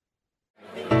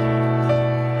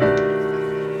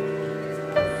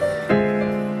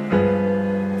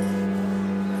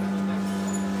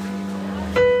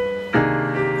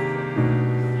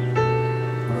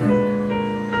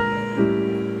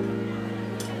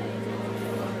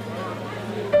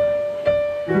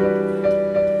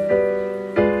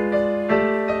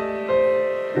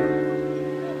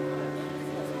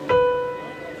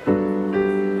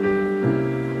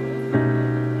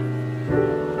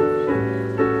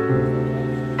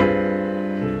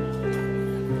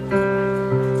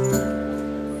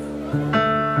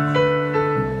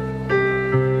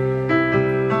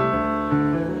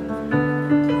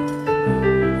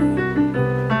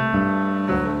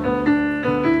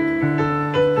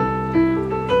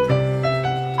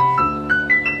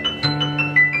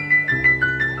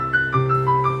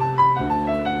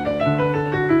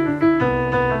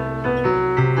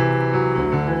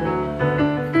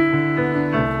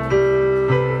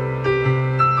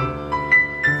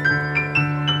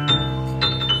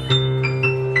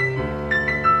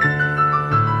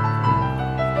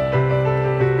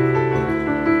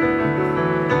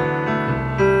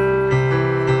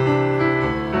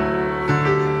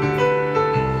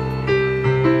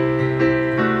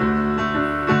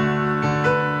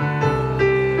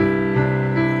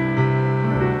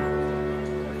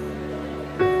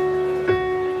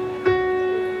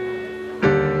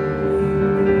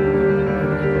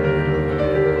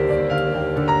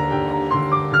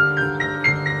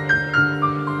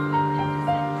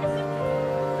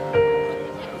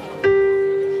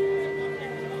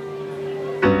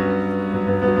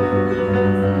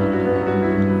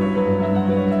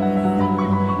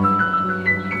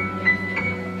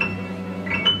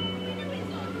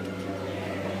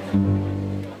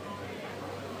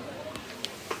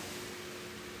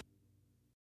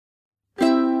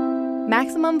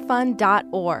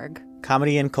 MaximumFun.org.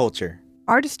 Comedy and culture.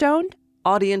 Artist owned.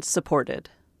 Audience supported.